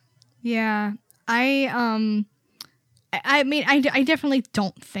 Yeah. I mean, I definitely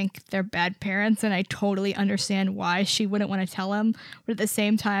don't think they're bad parents, and I totally understand why she wouldn't want to tell him. But at the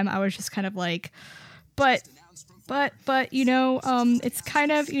same time, I was just kind of like, but, you know, it's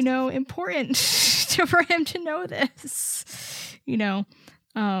kind of, you know, important for him to know this, you know,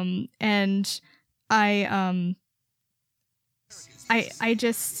 and I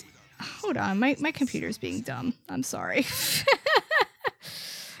just, hold on, my computer's being dumb. I'm sorry.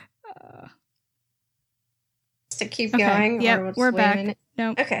 To keep going? Yeah, we're back.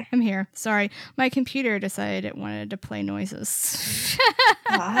 No, okay. I'm here. Sorry. My computer decided it wanted to play noises.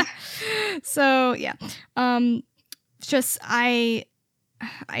 So, yeah. Just, I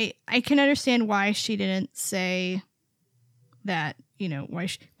can understand why she didn't say that, you know, why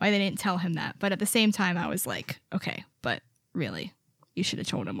they didn't tell him that. But at the same time, I was like, okay, but really, you should have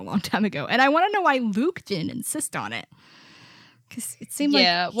told him a long time ago. And I want to know why Luke didn't insist on it. Because it seemed like...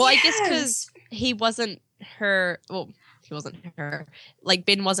 Yeah, well, I guess because he wasn't her, like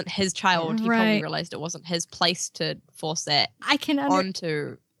Ben wasn't his child. He probably realized it wasn't his place to force that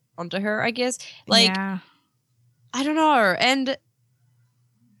onto her, I guess. Like, I don't know. And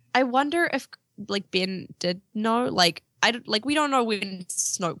I wonder if like Ben did know. Like, we don't know when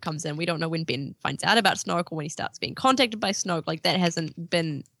Snoke comes in. We don't know when Ben finds out about Snoke or when he starts being contacted by Snoke. Like, that hasn't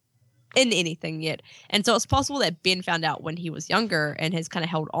been in anything yet. And so it's possible that Ben found out when he was younger and has kind of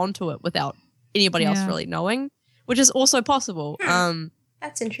held on to it without anybody else really knowing, which is also possible.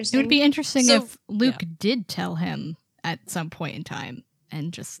 That's interesting. It would be interesting if Luke did tell him at some point in time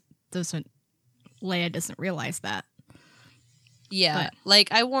and just Leia doesn't realize that. Yeah, but,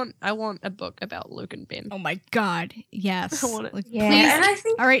 like I want a book about Luke and Ben. Oh my god, yes. I want it. Like, yeah, please. And I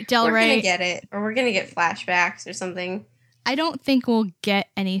think all right, Del Rey, we're gonna get it, or we're gonna get flashbacks or something. I don't think we'll get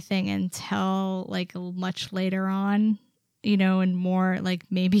anything until like much later on, and more like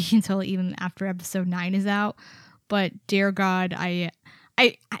maybe until even after episode 9 is out. But dear God, I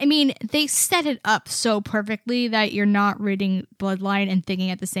mean, they set it up so perfectly that you're not reading Bloodline and thinking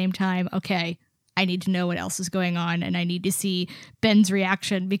at the same time, okay, I need to know what else is going on and I need to see Ben's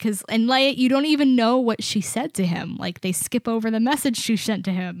reaction because in Leia, you don't even know what she said to him. Like they skip over the message she sent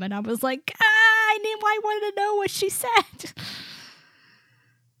to him. And I was like, I wanted to know what she said.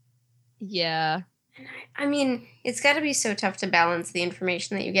 Yeah. I mean, it's got to be so tough to balance the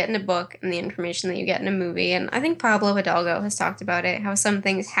information that you get in a book and the information that you get in a movie. And I think Pablo Hidalgo has talked about it, how some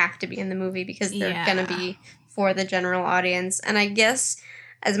things have to be in the movie because they're going to be for the general audience. And I guess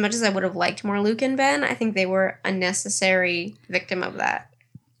as much as I would have liked more Luke and Ben, I think they were a necessary victim of that.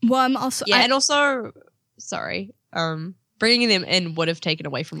 Well, I'm also... Yeah, and also... Sorry. Bringing them in would have taken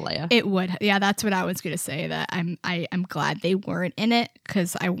away from Leia. It would. Yeah, that's what I was going to say. That I'm glad they weren't in it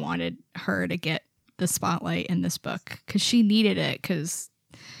because I wanted her to get the spotlight in this book because she needed it because,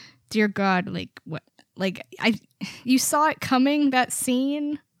 dear God, you saw it coming, that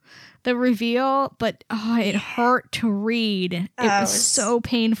scene... the reveal, but it hurt to read. It was so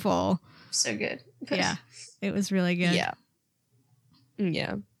painful. So good. Yeah, it was really good.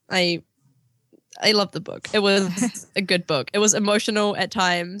 Yeah. I love the book. It was a good book. It was emotional at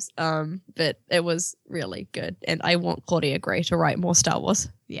times, but it was really good. And I want Claudia Gray to write more Star Wars.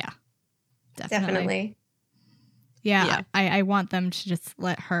 Yeah, definitely. Yeah. I want them to just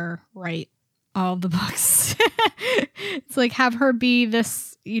let her write all the books. It's like have her be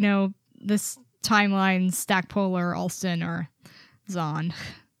this, this timeline Stackpoler, Alston, or Zahn.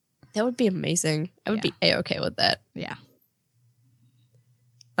 That would be amazing. I would be A-okay with that. Yeah.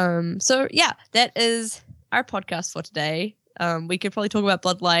 So yeah, that is our podcast for today. We could probably talk about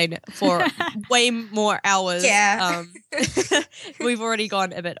Bloodline for way more hours. Yeah. We've already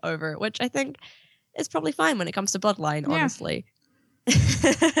gone a bit over, which I think is probably fine when it comes to Bloodline, honestly.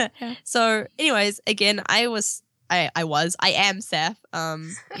 So anyways, again, I am Seth.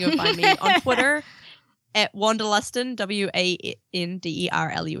 You can find me on Twitter at Wanderlustin,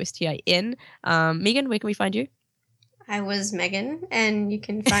 WANDERLUSTIN. Megan, where can we find you? I was Megan, and you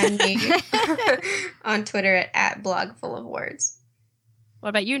can find me on Twitter at blogfulofwords. What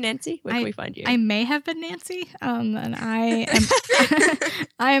about you, Nancy? Where can we find you? I may have been Nancy, and I am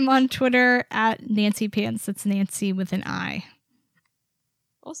I am on Twitter at Nancy Pants. That's Nancy with an I.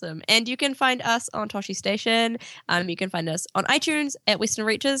 Awesome. And you can find us on Toshi Station. You can find us on iTunes at Western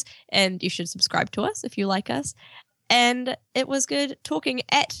Reaches, and you should subscribe to us if you like us. And it was good talking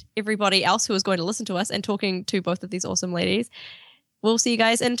at everybody else who was going to listen to us and talking to both of these awesome ladies. We'll see you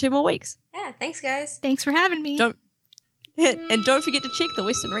guys in 2 more weeks. Yeah, thanks, guys. Thanks for having me. And don't forget to check the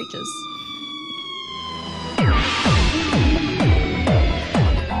Western Reaches.